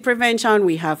indicated prevention,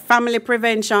 we have family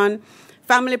prevention.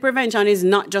 Family prevention is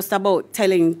not just about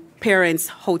telling parents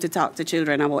how to talk to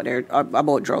children about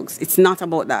drugs. It's not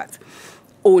about that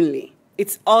only.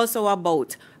 It's also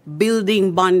about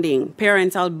building bonding,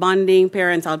 parental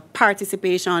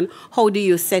participation. How do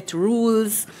you set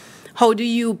rules? How do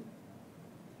you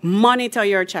monitor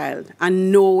your child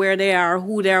and know where they are,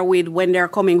 who they're with, when they're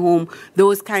coming home,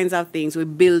 those kinds of things. We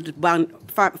build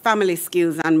family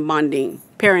skills and bonding,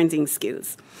 parenting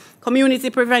skills. Community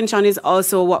prevention is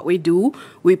also what we do.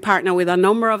 We partner with a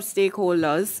number of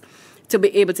stakeholders to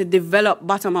be able to develop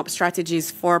bottom-up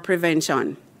strategies for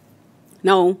prevention.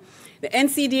 Now, the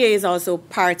NCDA is also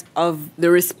part of the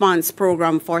response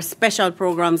program for special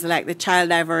programs like the Child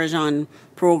Diversion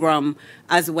Program,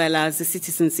 as well as the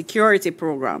Citizen Security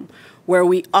Program, where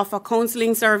we offer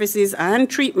counseling services and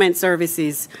treatment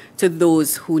services to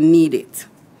those who need it.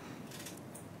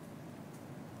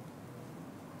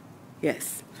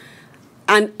 Yes.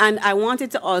 And I wanted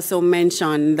to also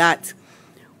mention that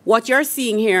what you're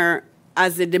seeing here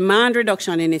as the demand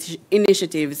reduction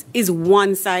initiatives is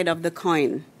one side of the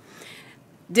coin.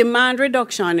 Demand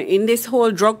reduction in this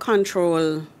whole drug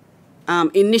control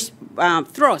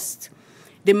thrust,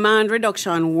 demand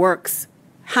reduction works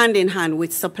hand in hand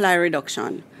with supply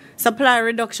reduction. Supply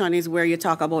reduction is where you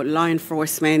talk about law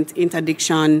enforcement,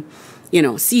 interdiction, you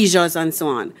know, seizures and so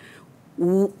on.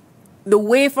 The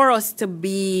way for us to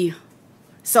be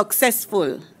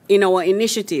successful in our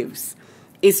initiatives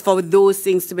is for those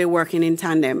things to be working in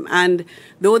tandem. And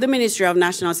though the Ministry of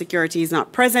National Security is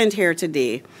not present here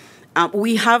today,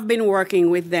 we have been working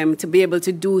with them to be able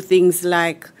to do things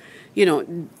like, you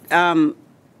know,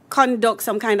 conduct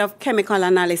some kind of chemical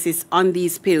analysis on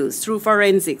these pills through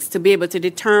forensics to be able to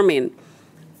determine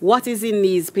what is in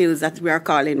these pills that we are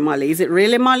calling Molly. Is it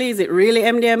really Molly? Is it really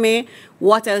MDMA?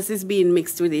 What else is being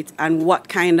mixed with it? And what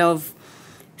kind of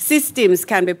systems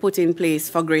can be put in place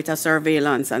for greater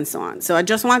surveillance and so on. So I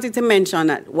just wanted to mention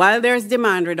that while there's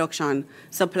demand reduction,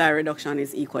 supply reduction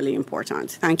is equally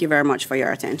important. Thank you very much for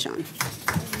your attention.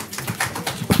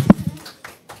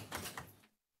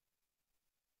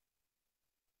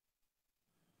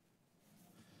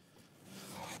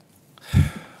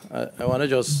 I want to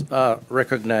just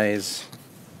recognize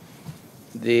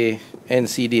the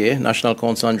NCDA, National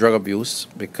Council on Drug Abuse,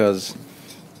 because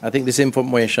I think this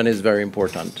information is very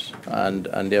important, and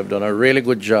they have done a really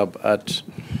good job at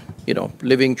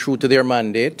living true to their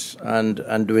mandate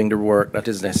and doing the work that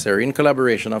is necessary in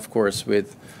collaboration, of course,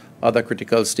 with other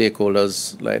critical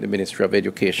stakeholders like the Ministry of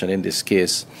Education in this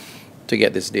case to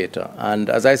get this data. And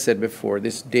as I said before,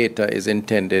 this data is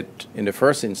intended in the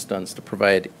first instance to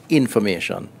provide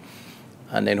information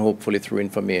and then hopefully through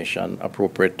information,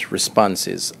 appropriate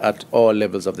responses at all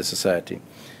levels of the society.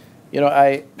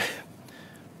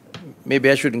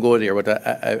 Maybe I shouldn't go there, but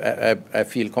I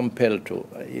feel compelled to.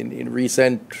 In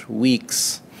recent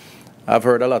weeks, I've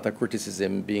heard a lot of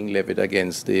criticism being levied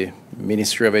against the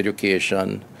Ministry of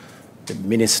Education, the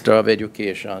Minister of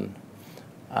Education,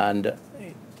 and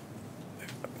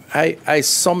I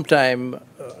sometimes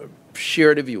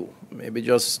share the view, maybe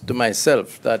just to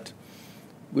myself, that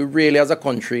we really as a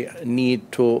country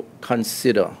need to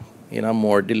consider in a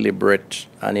more deliberate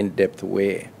and in-depth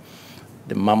way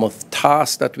the mammoth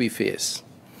task that we face,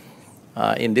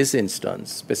 in this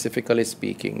instance, specifically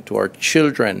speaking, to our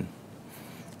children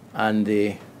and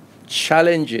the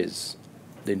challenges,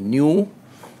 the new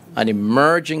and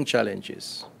emerging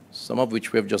challenges, some of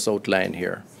which we have just outlined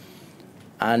here,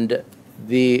 and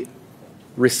the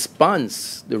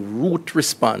response, the root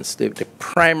response, the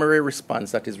primary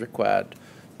response that is required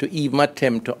to even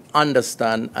attempt to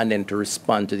understand and then to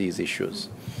respond to these issues.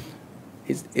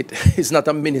 It's not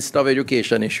a Minister of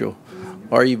Education issue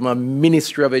or even a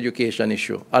Ministry of Education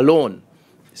issue alone.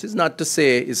 This is not to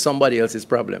say it's somebody else's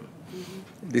problem.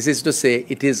 This is to say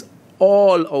it is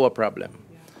all our problem.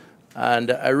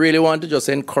 And I really want to just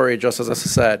encourage us as a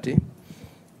society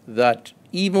that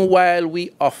even while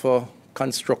we offer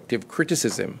constructive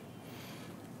criticism,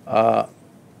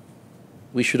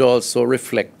 we should also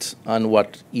reflect on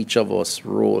what each of us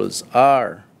roles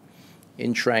are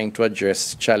in trying to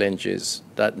address challenges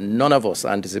that none of us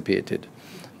anticipated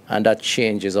and that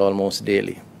changes almost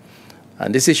daily.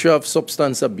 And this issue of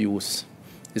substance abuse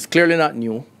is clearly not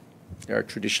new. There are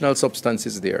traditional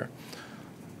substances there.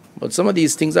 But some of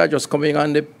these things are just coming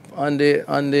in the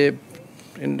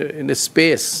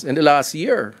space in the last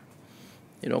year.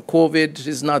 COVID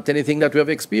is not anything that we have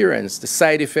experienced. The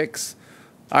side effects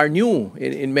are new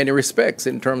in many respects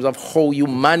in terms of how you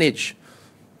manage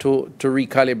to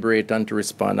recalibrate and to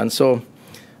respond. And so,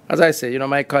 as I say,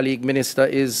 my colleague minister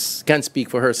can speak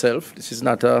for herself. This is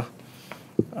not a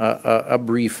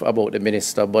brief about the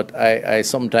minister, but I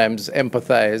sometimes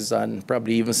empathize and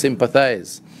probably even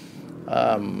sympathize.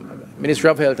 Ministry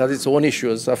of Health has its own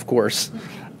issues, of course,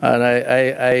 and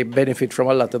I benefit from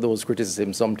a lot of those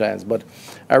criticisms sometimes. But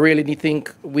I really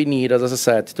think we need, as a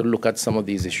society, to look at some of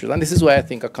these issues. And this is why I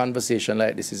think a conversation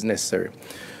like this is necessary.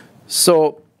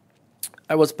 So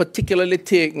I was particularly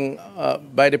taken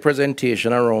by the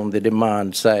presentation around the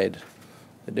demand side,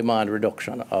 the demand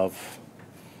reduction of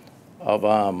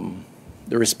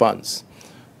the response.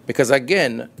 Because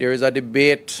again, there is a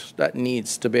debate that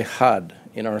needs to be had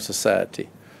in our society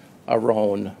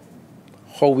around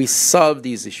how we solve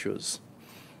these issues.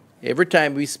 Every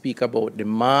time we speak about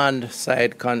demand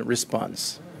side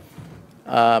response,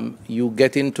 you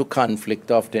get into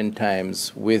conflict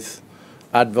oftentimes with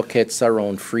advocates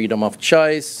around freedom of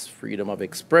choice, freedom of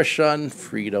expression,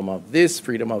 freedom of this,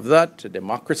 freedom of that, the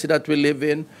democracy that we live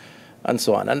in, and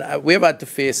so on. And we've had to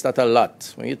face that a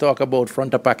lot. When you talk about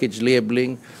front of package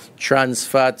labeling, trans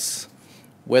fats,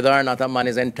 whether or not a man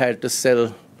is entitled to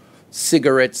sell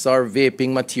cigarettes or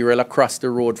vaping material across the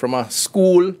road from a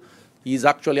school, he's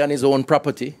actually on his own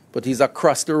property, but he's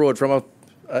across the road from an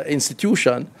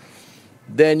institution,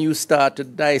 then you start to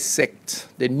dissect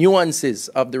the nuances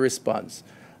of the response.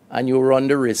 And you run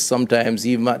the risk sometimes,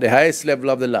 even at the highest level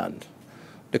of the land,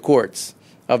 the courts,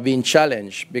 of being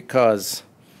challenged because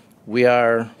we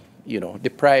are,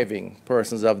 depriving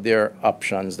persons of their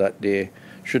options that they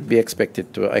should be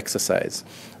expected to exercise.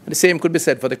 And the same could be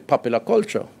said for the popular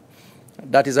culture.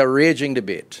 That is a raging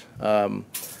debate. I'm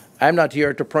not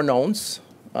here to pronounce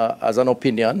as an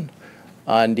opinion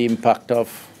on the impact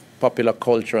of popular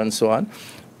culture and so on.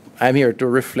 I'm here to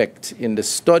reflect in the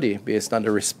study based on the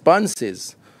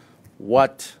responses,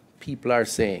 what people are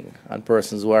saying and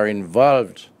persons who are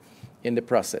involved in the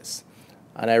process.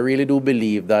 And I really do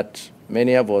believe that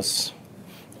many of us,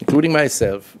 including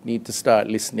myself, need to start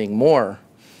listening more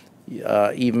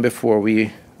even before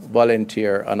we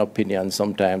volunteer an opinion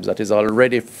sometimes that is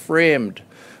already framed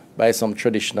by some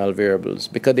traditional variables,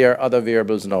 because there are other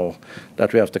variables now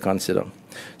that we have to consider.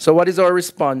 So what is our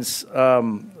response?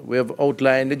 We have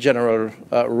outlined the general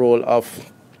role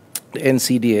of the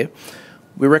NCDA.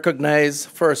 We recognize,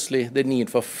 firstly, the need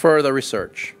for further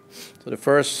research. So the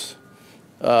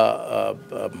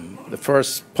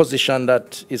first position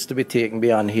that is to be taken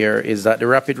beyond here is that the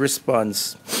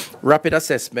rapid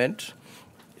assessment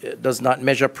does not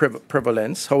measure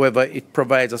prevalence. However, it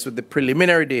provides us with the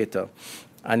preliminary data,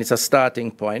 and it's a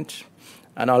starting point.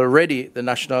 And already the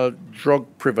National Drug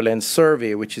Prevalence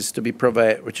Survey, which is to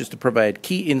provide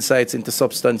key insights into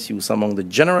substance use among the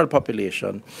general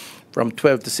population from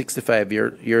 12 to 65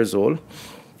 years old,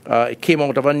 it came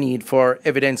out of a need for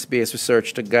evidence-based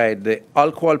research to guide the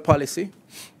alcohol policy,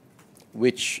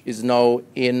 which is now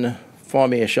in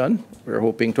formation. We're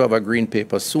hoping to have a green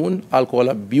paper soon. Alcohol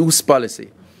abuse policy,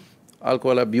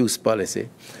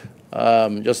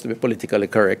 just to be politically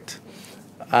correct.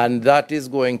 And that is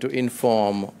going to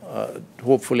inform,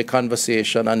 hopefully,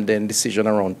 conversation and then decision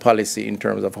around policy in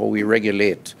terms of how we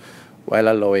regulate, while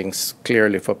allowing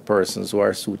clearly for persons who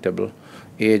are suitable,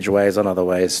 age-wise and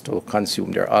otherwise, to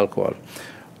consume their alcohol.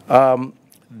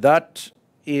 That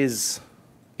is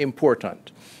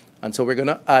important. And so we're going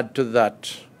to add to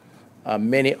that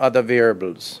many other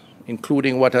variables,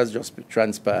 including what has just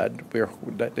transpired.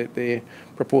 The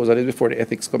proposal is before the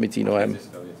Ethics Committee now.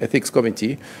 Ethics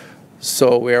Committee.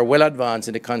 So we are well advanced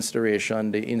in the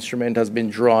consideration. The instrument has been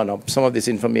drawn up. Some of this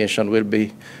information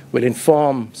will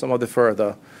inform some of the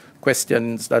further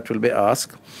questions that will be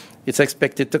asked. It's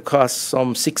expected to cost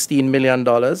some $16 million.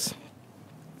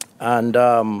 And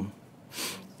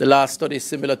the last study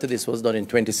similar to this was done in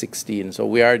 2016, so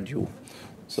we are due.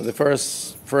 So the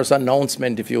first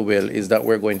announcement, if you will, is that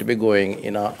we're going to be going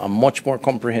in a much more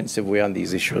comprehensive way on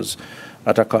these issues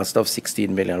at a cost of $16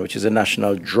 million, which is a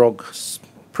National Drug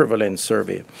Prevalence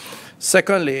Survey.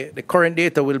 Secondly, the current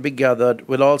data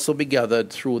will also be gathered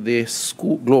through the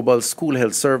Global School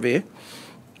Health Survey,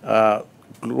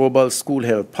 Global School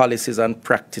Health Policies and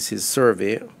Practices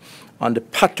Survey on the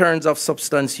patterns of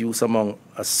substance use among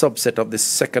a subset of the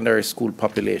secondary school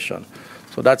population.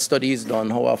 So that study is done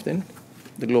how often?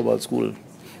 The Global School.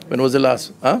 When was the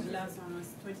last? Huh? The last one was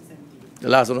 2017. The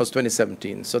last one was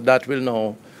 2017. So that will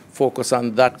now focus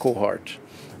on that cohort.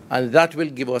 And that will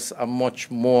give us a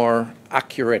much more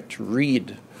accurate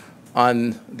read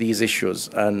on these issues,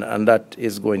 and that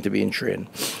is going to be in train.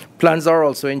 Plans are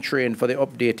also in train for the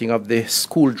updating of the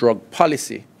school drug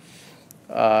policy.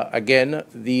 Again,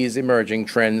 these emerging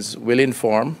trends will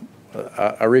inform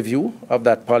a review of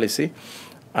that policy,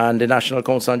 and the National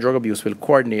Council on Drug Abuse will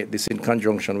coordinate this in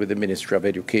conjunction with the Ministry of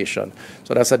Education.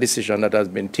 So that's a decision that has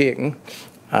been taken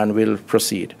and will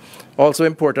proceed. Also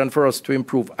important for us to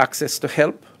improve access to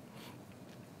help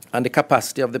and the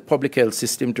capacity of the public health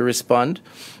system to respond.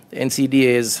 The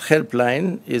NCDA's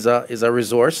helpline is a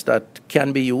resource that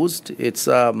can be used. It's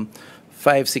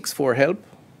 564-HELP.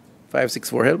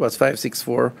 564-HELP, that's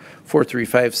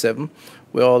 564-4357.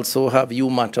 We also have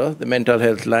UMATA, the mental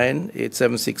health line,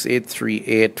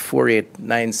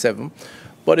 876-838-4897.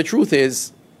 But the truth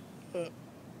is,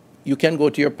 you can go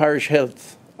to your parish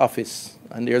health office,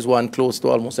 and there's one close to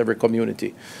almost every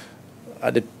community,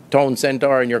 at the town center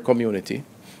or in your community.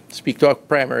 Speak to a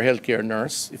primary health care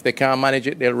nurse. If they can't manage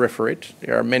it, they'll refer it.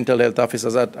 There are mental health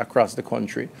officers across the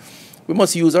country. We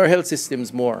must use our health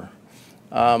systems more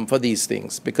for these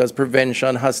things, because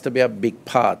prevention has to be a big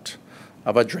part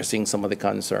of addressing some of the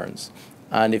concerns.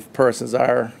 And if persons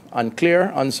are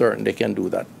unclear, uncertain, they can do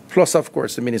that. Plus, of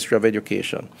course, the Ministry of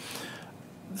Education.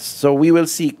 So we will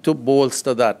seek to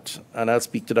bolster that, and I'll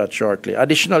speak to that shortly.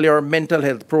 Additionally, our mental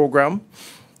health program,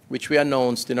 which we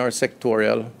announced in our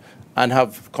sectorial and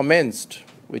have commenced,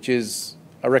 which is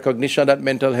a recognition that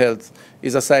mental health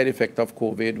is a side effect of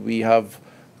COVID. We have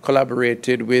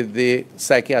collaborated with the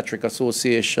Psychiatric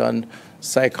Association,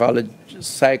 Psychology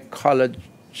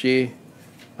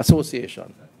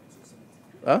Association,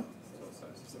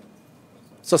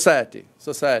 Society,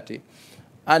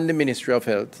 and the Ministry of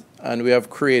Health. And we have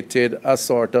created a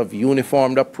sort of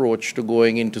uniformed approach to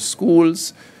going into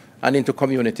schools and into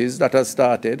communities that has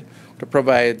started to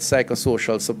provide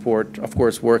psychosocial support, of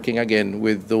course, working again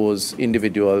with those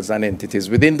individuals and entities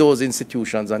within those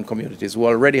institutions and communities who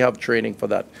already have training for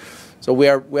that. So we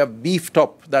have beefed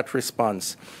up that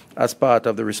response as part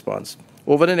of the response.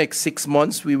 Over the next 6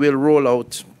 months, we will roll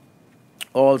out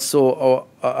also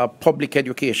a public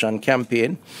education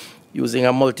campaign using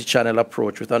a multi-channel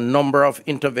approach with a number of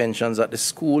interventions at the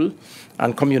school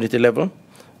and community level.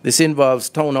 This involves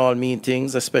town hall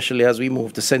meetings, especially as we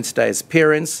move to sensitize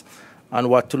parents on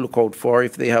what to look out for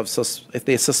if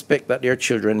they suspect that their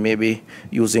children may be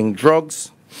using drugs.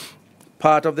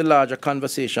 Part of the larger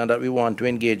conversation that we want to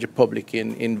engage the public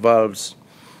in involves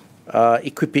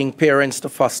equipping parents to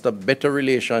foster better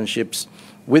relationships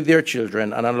with their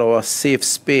children and allow a safe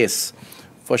space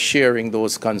for sharing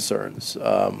those concerns.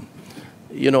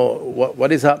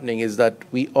 What is happening is that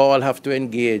we all have to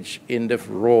engage in the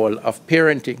role of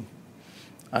parenting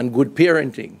and good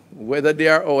parenting, whether they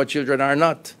are our children or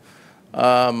not.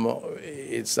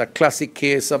 It's a classic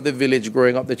case of the village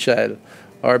growing up the child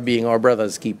or being our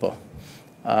brother's keeper.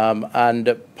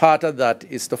 And part of that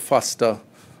is to foster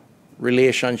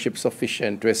relationships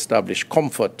sufficient to establish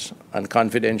comfort and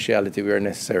confidentiality where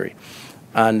necessary.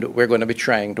 And we're going to be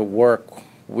trying to work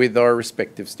with our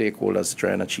respective stakeholders to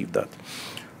try and achieve that.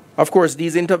 Of course,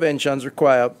 these interventions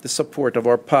require the support of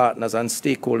our partners and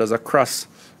stakeholders across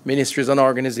ministries and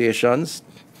organizations.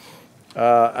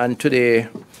 And today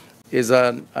is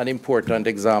an important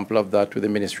example of that with the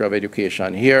Ministry of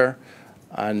Education here.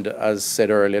 And as said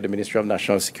earlier, the Ministry of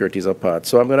National Security is a part.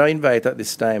 So I'm going to invite at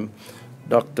this time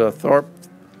Dr. Thorpe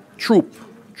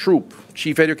Troop,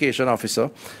 Chief Education Officer,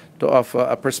 to offer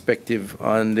a perspective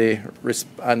on the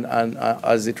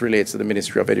as it relates to the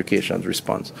Ministry of Education's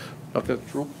response. Dr.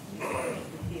 Troop?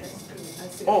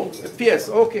 Oh, PS,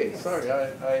 okay, sorry, I have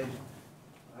it written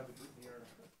here.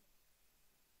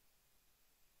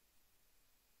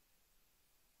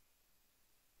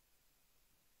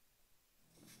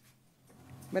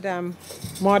 Madam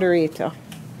Moderator,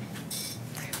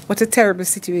 what a terrible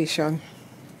situation.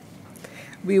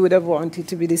 We would have wanted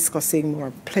to be discussing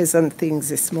more pleasant things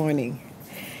this morning,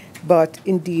 but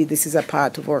indeed this is a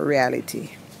part of our reality.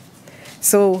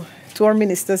 So to our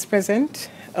ministers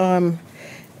present,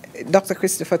 Dr.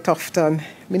 Christopher Tufton,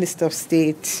 Minister of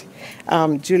State,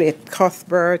 Juliet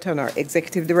Cuthbert, and our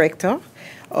Executive Director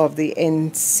of the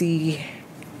NCDA,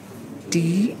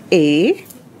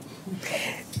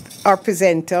 our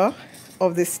presenter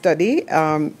of this study,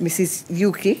 Mrs.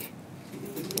 Yuki.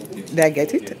 Did I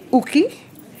get it? Uki?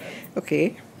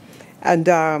 Okay. And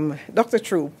Dr.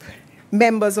 Troop,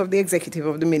 members of the executive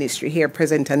of the ministry here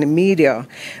present and the media,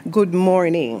 good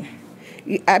morning.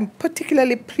 I'm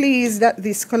particularly pleased at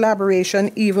this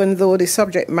collaboration, even though the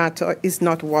subject matter is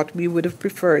not what we would have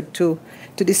preferred to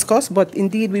discuss, but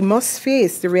indeed we must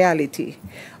face the reality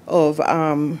of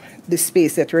the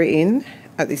space that we're in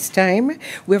at this time.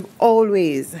 We've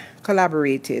always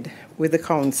collaborated with the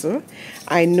council.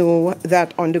 I know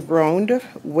that on the ground,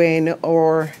 when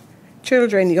our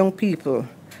children, young people,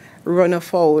 run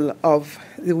afoul of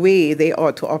the way they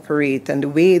ought to operate and the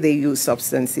way they use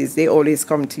substances, they always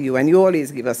come to you and you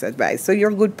always give us advice. So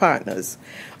you're good partners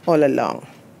all along.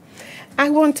 I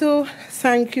want to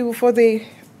thank you for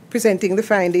presenting the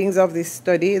findings of this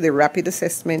study, the rapid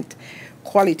assessment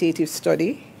qualitative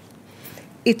study.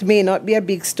 It may not be a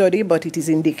big study, but it is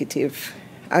indicative,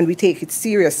 and we take it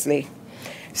seriously.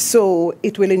 So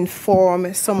it will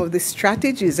inform some of the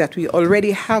strategies that we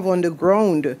already have on the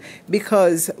ground,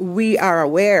 because we are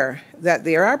aware that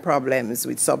there are problems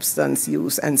with substance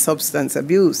use and substance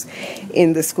abuse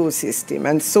in the school system.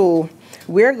 And so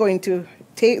we're going to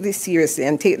take this seriously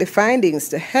and take the findings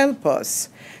to help us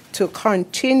to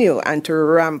continue and to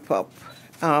ramp up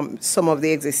some of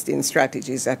the existing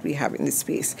strategies that we have in the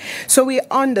space. So we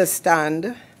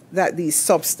understand that these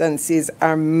substances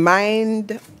are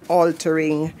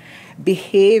mind-altering,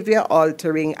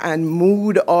 behavior-altering, and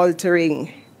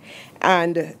mood-altering.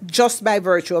 And just by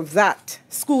virtue of that,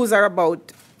 schools are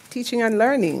about teaching and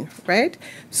learning, right?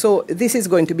 So this is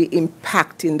going to be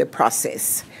impacting the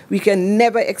process. We can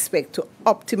never expect to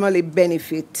optimally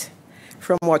benefit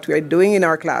from what we're doing in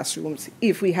our classrooms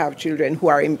if we have children who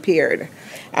are impaired.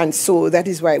 And so that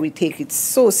is why we take it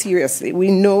so seriously.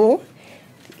 We know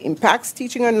impacts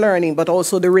teaching and learning, but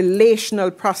also the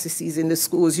relational processes in the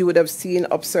schools. You would have seen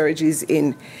upsurges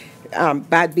in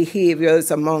bad behaviors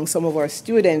among some of our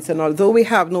students. And although we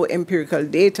have no empirical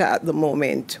data at the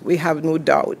moment, we have no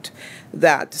doubt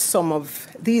that some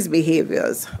of these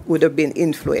behaviors would have been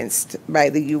influenced by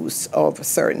the use of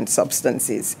certain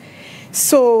substances.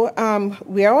 So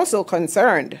we are also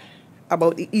concerned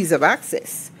about the ease of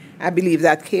access. I believe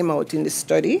that came out in the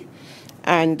study.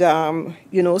 And,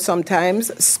 you know,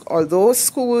 sometimes, although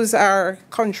schools are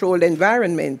controlled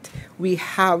environment, we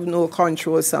have no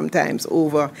control sometimes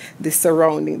over the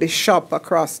surrounding, the shop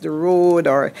across the road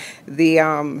or the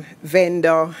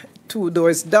vendor 2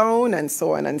 doors down and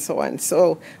so on and so on.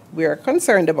 So we're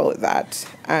concerned about that.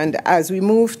 And as we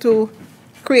move to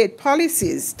create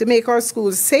policies to make our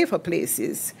schools safer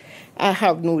places, I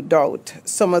have no doubt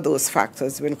some of those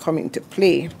factors will come into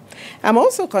play. I'm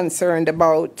also concerned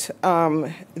about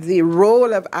the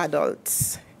role of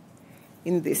adults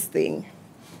in this thing,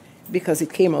 because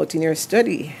it came out in your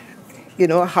study. You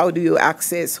know, how do you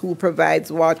access, who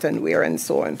provides what and where and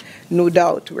so on? No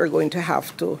doubt we're going to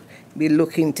have to be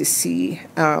looking to see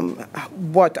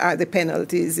what are the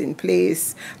penalties in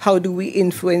place, how do we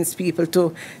influence people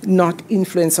to not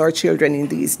influence our children in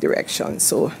these directions.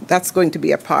 So that's going to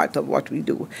be a part of what we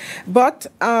do. But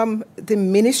the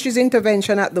ministry's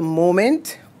intervention at the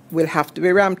moment will have to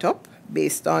be ramped up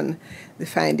based on the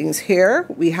findings here.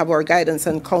 We have our guidance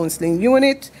and counseling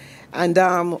unit, and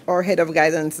our head of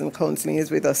guidance and counseling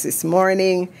is with us this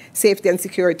morning. Safety and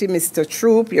security, Mr.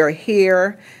 Troop, you're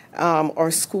here.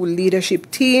 Our school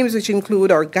leadership teams, which include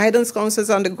our guidance counselors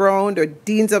on the ground, our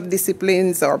deans of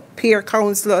disciplines, our peer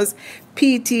counselors,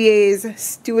 PTAs,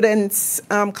 students,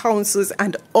 counselors,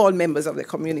 and all members of the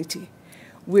community.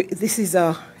 This is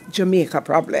a Jamaica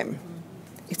problem.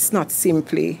 It's not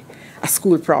simply a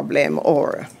school problem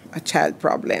or a child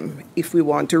problem. If we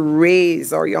want to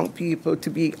raise our young people to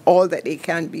be all that they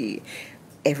can be,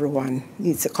 everyone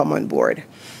needs to come on board.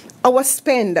 Our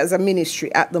spend as a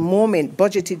ministry at the moment,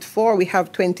 budgeted for, we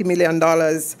have $20 million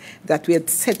that we had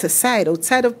set aside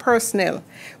outside of personnel.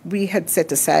 We had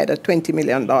set aside $20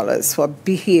 million for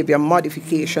behavior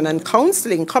modification and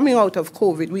counseling. Coming out of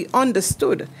COVID, we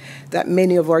understood that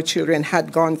many of our children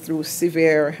had gone through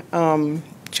severe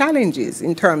challenges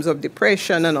in terms of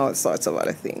depression and all sorts of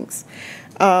other things.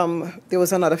 There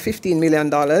was another $15 million,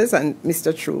 and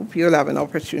Mr. Troop, you'll have an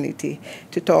opportunity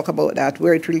to talk about that,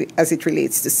 as it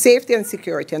relates to safety and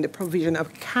security and the provision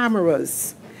of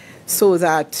cameras so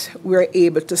that we're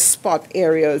able to spot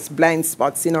areas, blind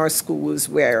spots in our schools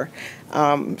where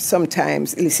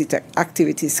sometimes illicit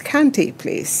activities can take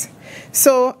place.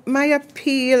 So my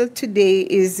appeal today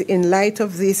is, in light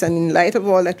of this and in light of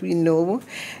all that we know,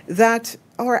 that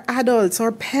our adults,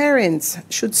 our parents,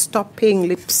 should stop paying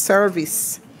lip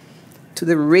service to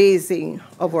the raising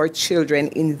of our children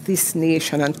in this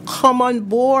nation and come on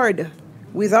board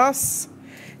with us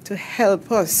to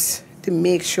help us to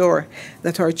make sure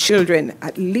that our children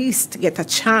at least get a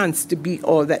chance to be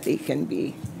all that they can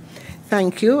be.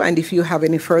 Thank you, and if you have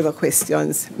any further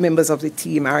questions, members of the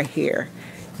team are here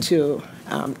to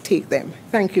take them.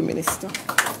 Thank you, Minister.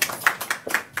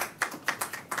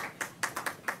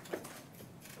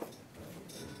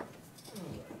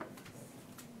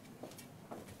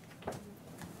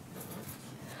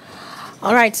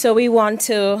 All right, so we want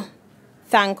to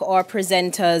thank our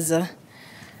presenters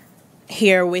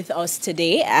here with us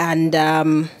today,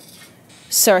 and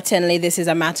certainly this is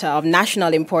a matter of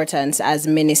national importance, as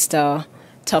Minister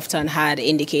Tufton had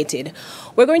indicated.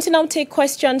 We're going to now take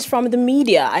questions from the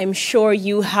media. I'm sure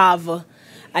you have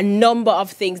a number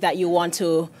of things that you want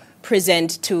to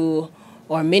present to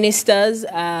our ministers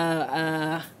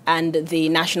and the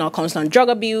National Council on Drug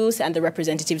Abuse and the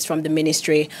representatives from the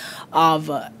Ministry of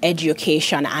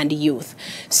Education and Youth.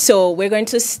 So we're going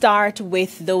to start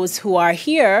with those who are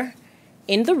here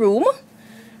in the room.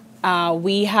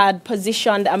 We had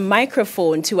positioned a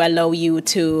microphone to allow you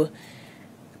to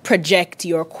project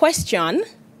your question.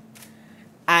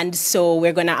 And so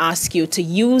we're going to ask you to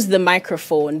use the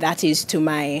microphone that is to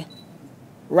my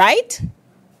right,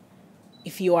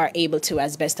 if you are able to,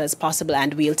 as best as possible,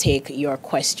 and we'll take your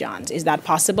questions. Is that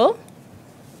possible?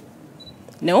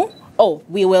 No? Oh,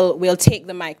 we'll take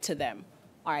the mic to them.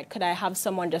 All right, could I have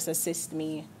someone just assist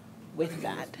me with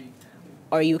that?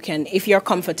 Or you can, if you're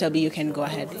comfortable, you can go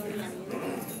ahead.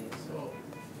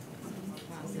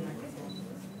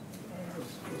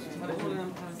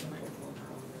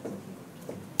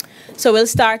 So we'll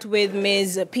start with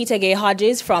Ms. Peter Gay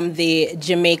Hodges from the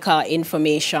Jamaica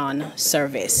Information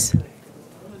Service.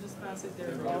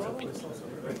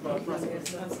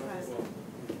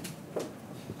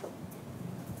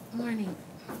 Morning.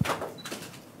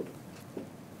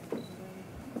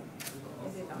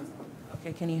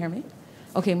 Okay, can you hear me?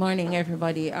 Okay, morning,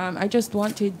 everybody. I just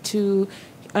wanted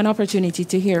an opportunity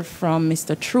to hear from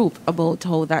Mr. Troop about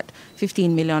how that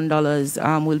 $15 million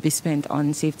will be spent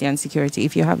on safety and security.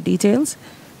 If you have details,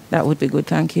 that would be good.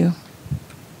 Thank you.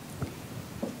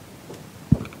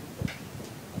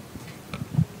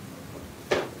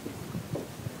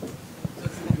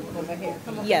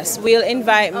 Yes, we'll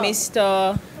invite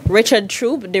Mr. Richard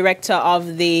Troop, Director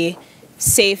of the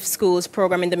Safe Schools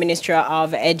Program in the Ministry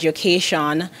of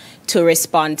Education, to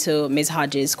respond to Ms.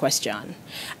 Hodges' question.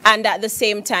 And at the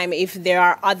same time, if there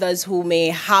are others who may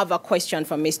have a question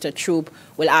for Mr. Troop,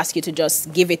 we'll ask you to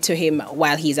just give it to him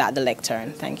while he's at the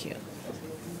lectern. Thank you.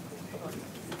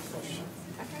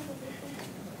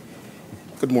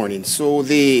 Good morning. So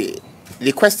the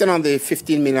question on the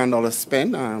 $15 million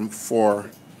spend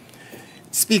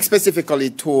speaks specifically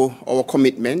to our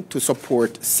commitment to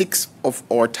support 6 of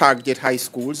our targeted high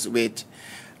schools with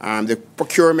the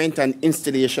procurement and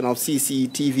installation of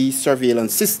CCTV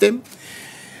surveillance system.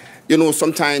 You know,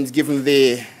 sometimes given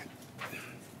the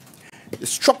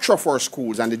structure of our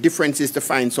schools and the differences to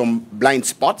find some blind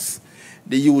spots,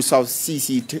 the use of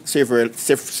CCTV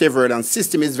surveillance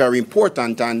system is very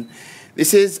important. And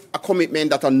this is a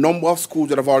commitment that a number of schools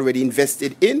that have already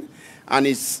invested in, and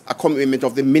it's a commitment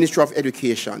of the Ministry of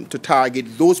Education to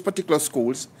target those particular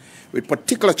schools with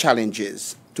particular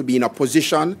challenges to be in a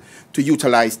position to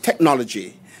utilize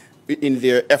technology in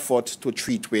their effort to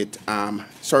treat with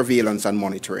surveillance and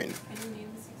monitoring.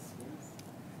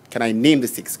 Can I name the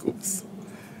 6 schools?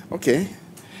 Okay.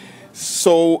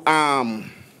 So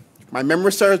my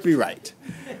memory serves me right.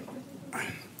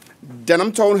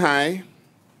 Denham Town High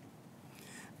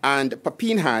and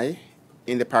Papine High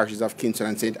in the parishes of Kingston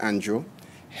and St. Andrew,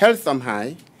 Heltham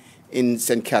High in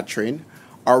St. Catherine,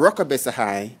 or Rockabessa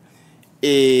High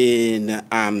in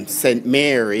St.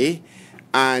 Mary,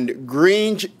 and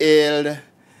Grange Hill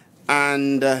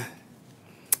and I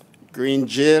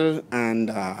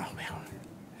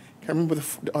can't remember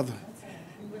the other.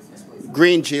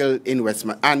 Grange Hill in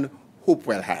Westmont, and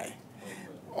Hopewell High,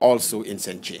 also in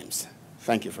St. James.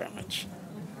 Thank you very much.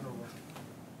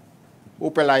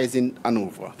 Hopewell High is in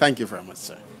Hanover. Thank you very much,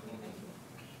 sir.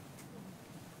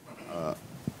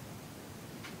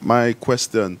 My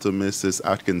question to Mrs.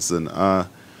 Atkinson,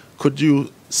 could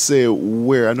you say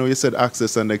where, I know you said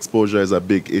access and exposure is a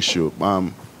big issue.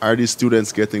 Are these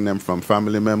students getting them from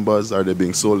family members? Are they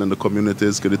being sold in the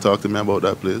communities? Could you talk to me about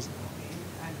that, please?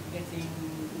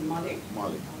 Getting Molly?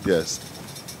 Molly. Yes.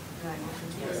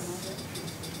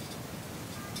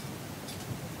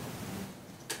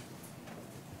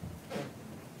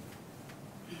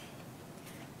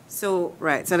 So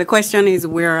the question is,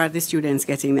 where are the students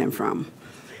getting them from?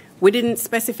 We didn't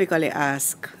specifically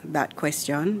ask that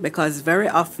question because very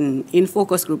often in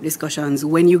focus group discussions,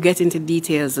 when you get into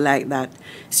details like that,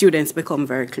 students become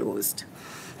very closed.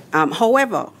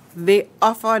 However, they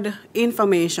offered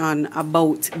information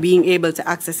about being able to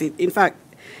access it. In fact,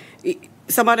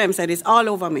 some of them said it's all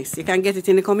over Miss. You can get it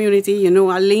in the community, you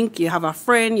know, a link, you have a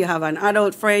friend, you have an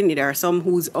adult friend, there are some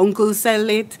whose uncles sell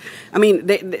it. I mean,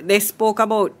 they spoke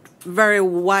about very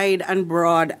wide and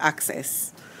broad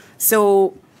access.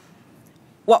 So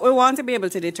what we want to be able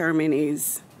to determine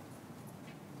is,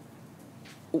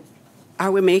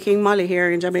 are we making Molly here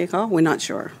in Jamaica? We're not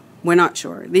sure. We're not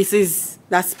sure.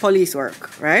 That's police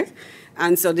work, right?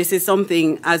 And so this is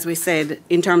something, as we said,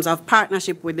 in terms of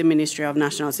partnership with the Ministry of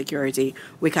National Security,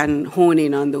 we can hone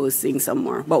in on those things some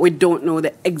more. But we don't know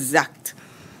the exact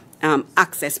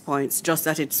access points, just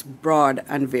that it's broad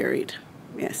and varied.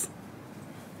 Yes.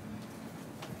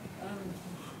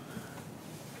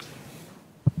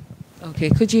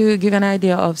 Okay, could you give an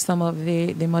idea of some of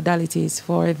the modalities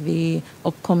for the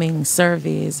upcoming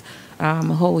surveys,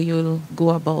 how you'll go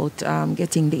about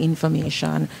getting the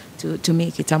information to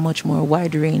make it a much more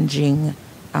wide-ranging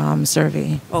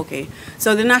survey? Okay,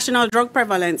 so the National Drug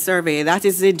Prevalence Survey, that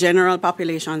is the general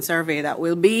population survey that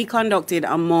will be conducted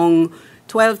among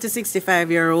 12 to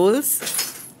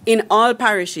 65-year-olds in all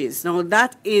parishes. Now,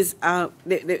 that is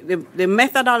the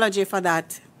methodology for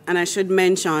that, and I should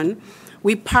mention,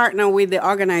 we partner with the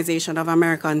Organization of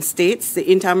American States,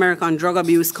 the Inter-American Drug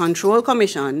Abuse Control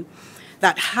Commission,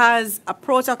 that has a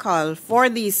protocol for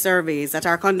these surveys that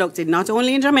are conducted not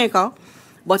only in Jamaica,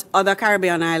 but other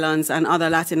Caribbean islands and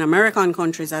other Latin American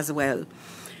countries as well.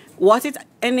 What it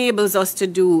enables us to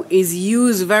do is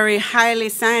use very highly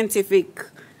scientific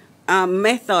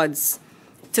methods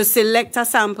to select a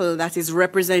sample that is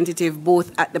representative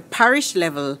both at the parish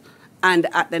level and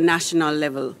at the national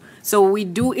level. So we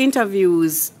do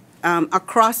interviews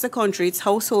across the country. It's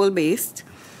household-based.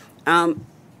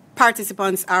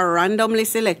 Participants are randomly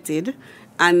selected.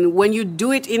 And when you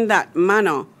do it in that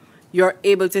manner, you're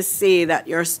able to say that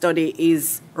your study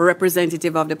is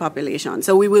representative of the population.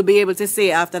 So we will be able to say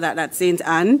after that St.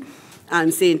 Anne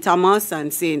and St. Thomas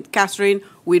and St. Catherine,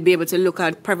 we'll be able to look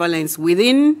at prevalence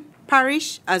within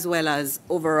parish as well as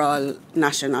overall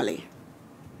nationally.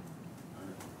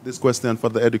 This question for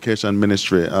the Education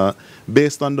Ministry.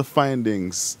 Based on the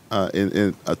findings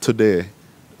today,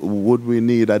 would we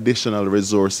need additional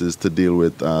resources to deal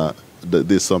with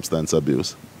this substance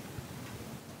abuse?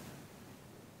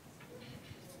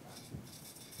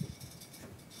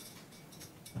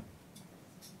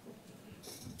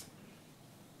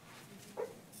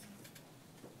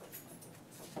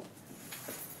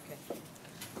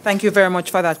 Thank you very much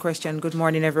for that question. Good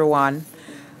morning, everyone.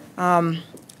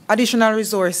 Additional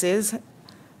resources,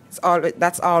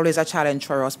 that's always a challenge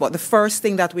for us. But the first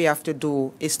thing that we have to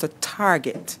do is to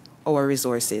target our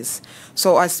resources.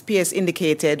 So as PS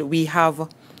indicated, we have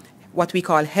what we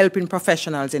call helping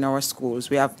professionals in our schools.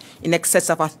 We have in excess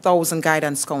of 1,000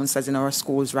 guidance counselors in our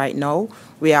schools right now.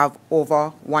 We have over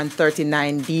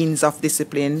 139 deans of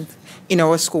discipline in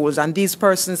our schools, and these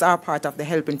persons are part of the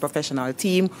helping professional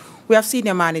team. We have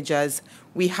senior managers.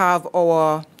 We have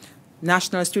our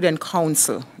National Student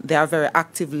Council. They are very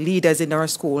active leaders in our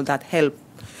school that help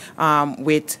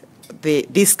with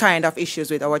this kind of issues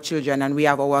with our children, and we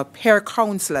have our peer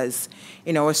counselors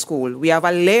in our school. We have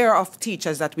a layer of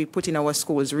teachers that we put in our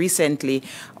schools recently,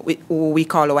 who we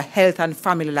call our health and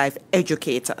family life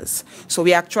educators. So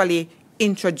we actually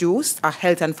introduced a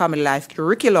health and family life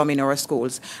curriculum in our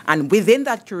schools, and within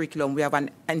that curriculum we have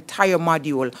an entire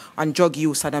module on drug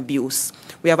use and abuse.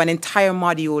 We have an entire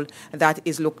module that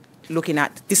is looking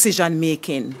at decision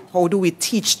making. How do we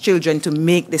teach children to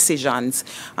make decisions?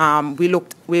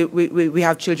 We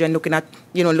have children looking at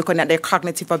their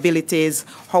cognitive abilities,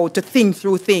 how to think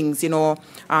through things,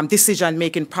 decision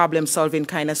making, problem solving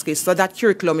kind of skills. So that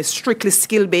curriculum is strictly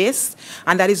skill based,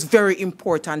 and that is very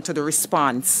important to the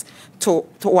response to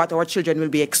what our children will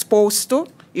be exposed to.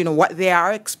 What they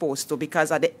are exposed to, because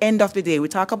at the end of the day, we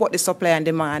talk about the supply and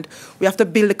demand. We have to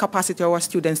build the capacity of our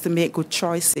students to make good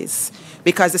choices,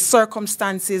 because the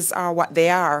circumstances are what they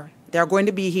are. They are going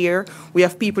to be here. We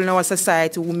have people in our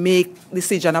society who make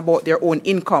decisions about their own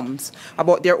incomes,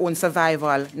 about their own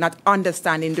survival, not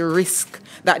understanding the risk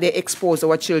that they expose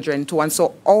our children to. And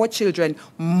so our children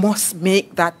must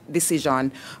make that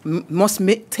decision,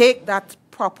 take that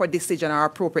proper decision or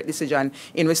appropriate decision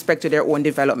in respect to their own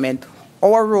development.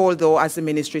 Our role, though, as the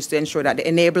ministry is to ensure that the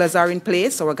enablers are in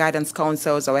place, our guidance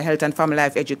counsels, our health and family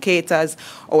life educators,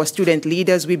 our student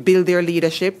leaders, we build their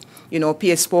leadership.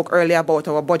 PS spoke earlier about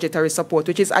our budgetary support,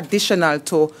 which is additional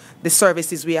to the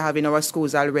services we have in our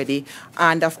schools already.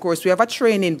 And, of course, we have a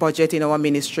training budget in our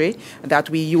ministry that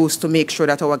we use to make sure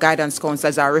that our guidance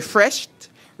counsels are refreshed,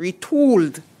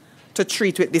 retooled to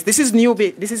treat with this. This is new.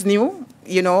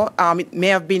 It may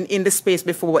have been in the space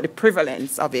before, but the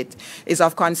prevalence of it is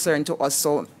of concern to us.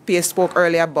 So PS spoke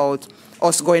earlier about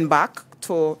us going back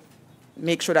to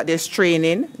make sure that there's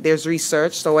training, there's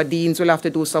research. So our deans will have to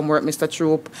do some work, Mr.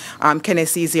 Troop.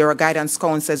 Kennesy's here, our guidance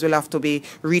counselors will have to be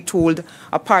retooled.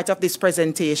 A part of this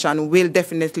presentation will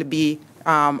definitely be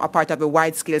a part of a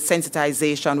wide-scale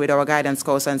sensitization with our guidance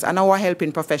counselors and our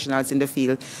helping professionals in the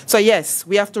field. So yes,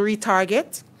 we have to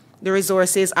retarget the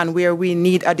resources, and where we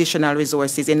need additional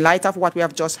resources. In light of what we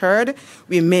have just heard,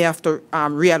 we may have to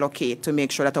reallocate to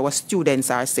make sure that our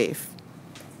students are safe.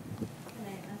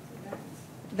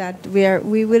 That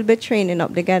we will be training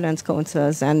up the guidance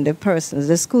counselors and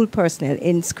the school personnel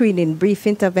in screening, brief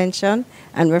intervention,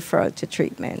 and referral to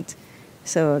treatment.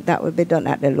 So that will be done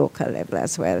at the local level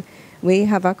as well. We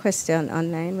have a question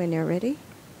online when you're ready.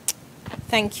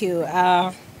 Thank you.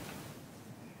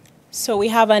 So we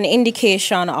have an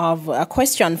indication of a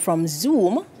question from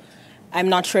Zoom. I'm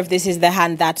not sure if this is the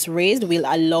hand that's raised. We'll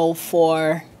allow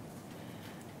for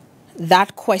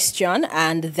that question,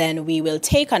 and then we will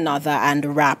take another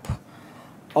and wrap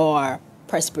our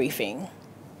press briefing.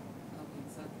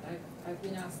 So I've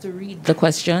been asked to read the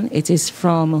question. It is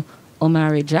from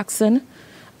Omari Jackson.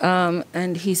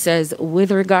 And he says, with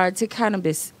regard to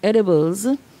cannabis edibles,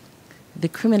 the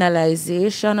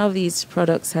criminalization of these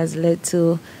products has led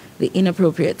to the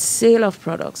inappropriate sale of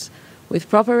products. With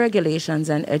proper regulations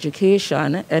and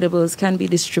education, edibles can be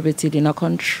distributed in a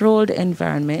controlled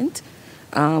environment.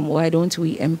 Why don't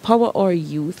we empower our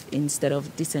youth instead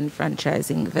of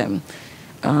disenfranchising them?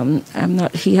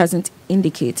 He hasn't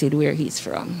indicated where he's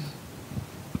from.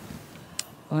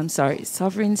 Oh, I'm sorry,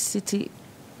 Sovereign City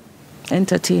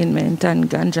Entertainment and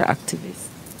Ganja activists.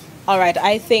 All right,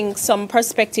 I think some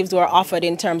perspectives were offered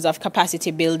in terms of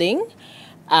capacity building.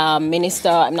 Minister,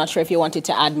 I'm not sure if you wanted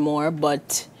to add more,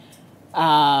 but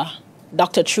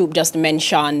Dr. Troop just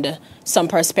mentioned some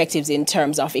perspectives in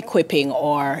terms of equipping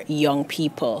our young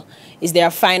people. Is there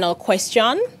a final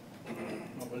question?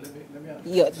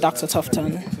 Dr.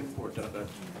 Tufton. It's important that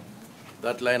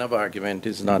that line of argument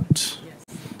is not,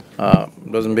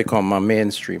 doesn't become a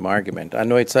mainstream argument. I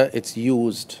know it's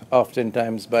used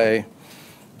oftentimes by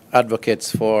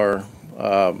advocates for,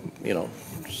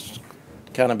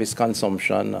 cannabis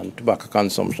consumption and tobacco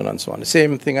consumption and so on. The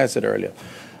same thing I said earlier.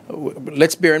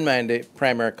 Let's bear in mind the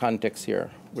primary context here.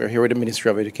 We're here with the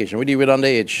Ministry of Education. We deal with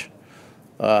underage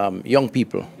young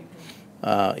people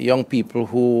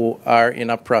who are in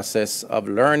a process of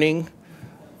learning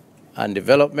and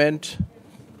development.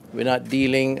 We're not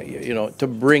dealing, to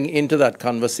bring into that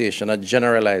conversation a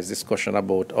generalized discussion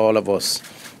about all of us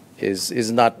is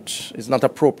not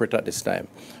appropriate at this time.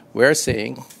 We're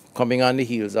saying, coming on the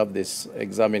heels of this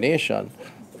examination,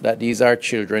 that these are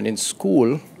children in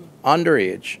school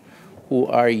underage who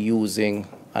are using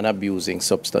and abusing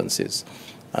substances.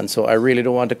 And so I really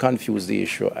don't want to confuse the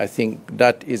issue. I think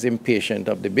that is impatient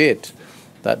of debate,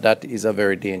 that is a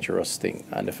very dangerous thing.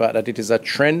 And the fact that it is a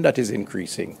trend that is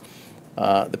increasing,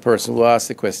 the person who asked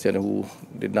the question who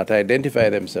did not identify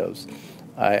themselves,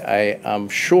 I am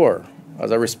sure,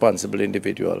 as a responsible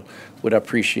individual, would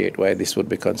appreciate why this would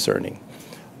be concerning.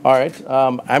 All right,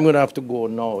 I'm going to have to go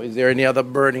now. Is there any other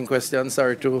burning questions?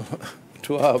 Sorry to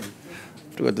go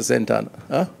to Santana.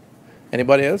 Huh?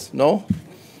 Anybody else? No?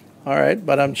 All right,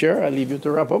 Madam Chair, I'll leave you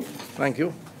to wrap up. Thank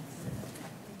you.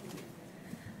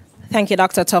 Thank you,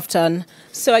 Dr. Tufton.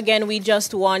 So again, we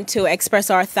just want to express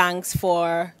our thanks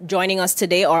for joining us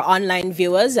today, our online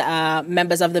viewers,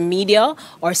 members of the media,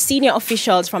 or senior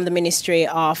officials from the Ministry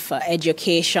of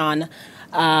Education,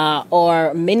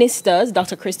 or ministers,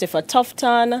 Dr. Christopher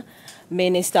Tufton,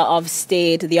 Minister of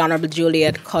State, the Honorable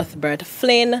Juliet Cuthbert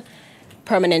Flynn,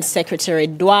 Permanent Secretary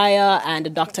Dwyer,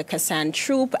 and Dr. Kassan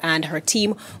Troop and her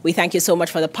team. We thank you so much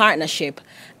for the partnership.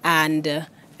 And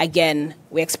again,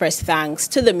 we express thanks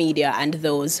to the media and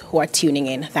those who are tuning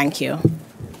in. Thank you.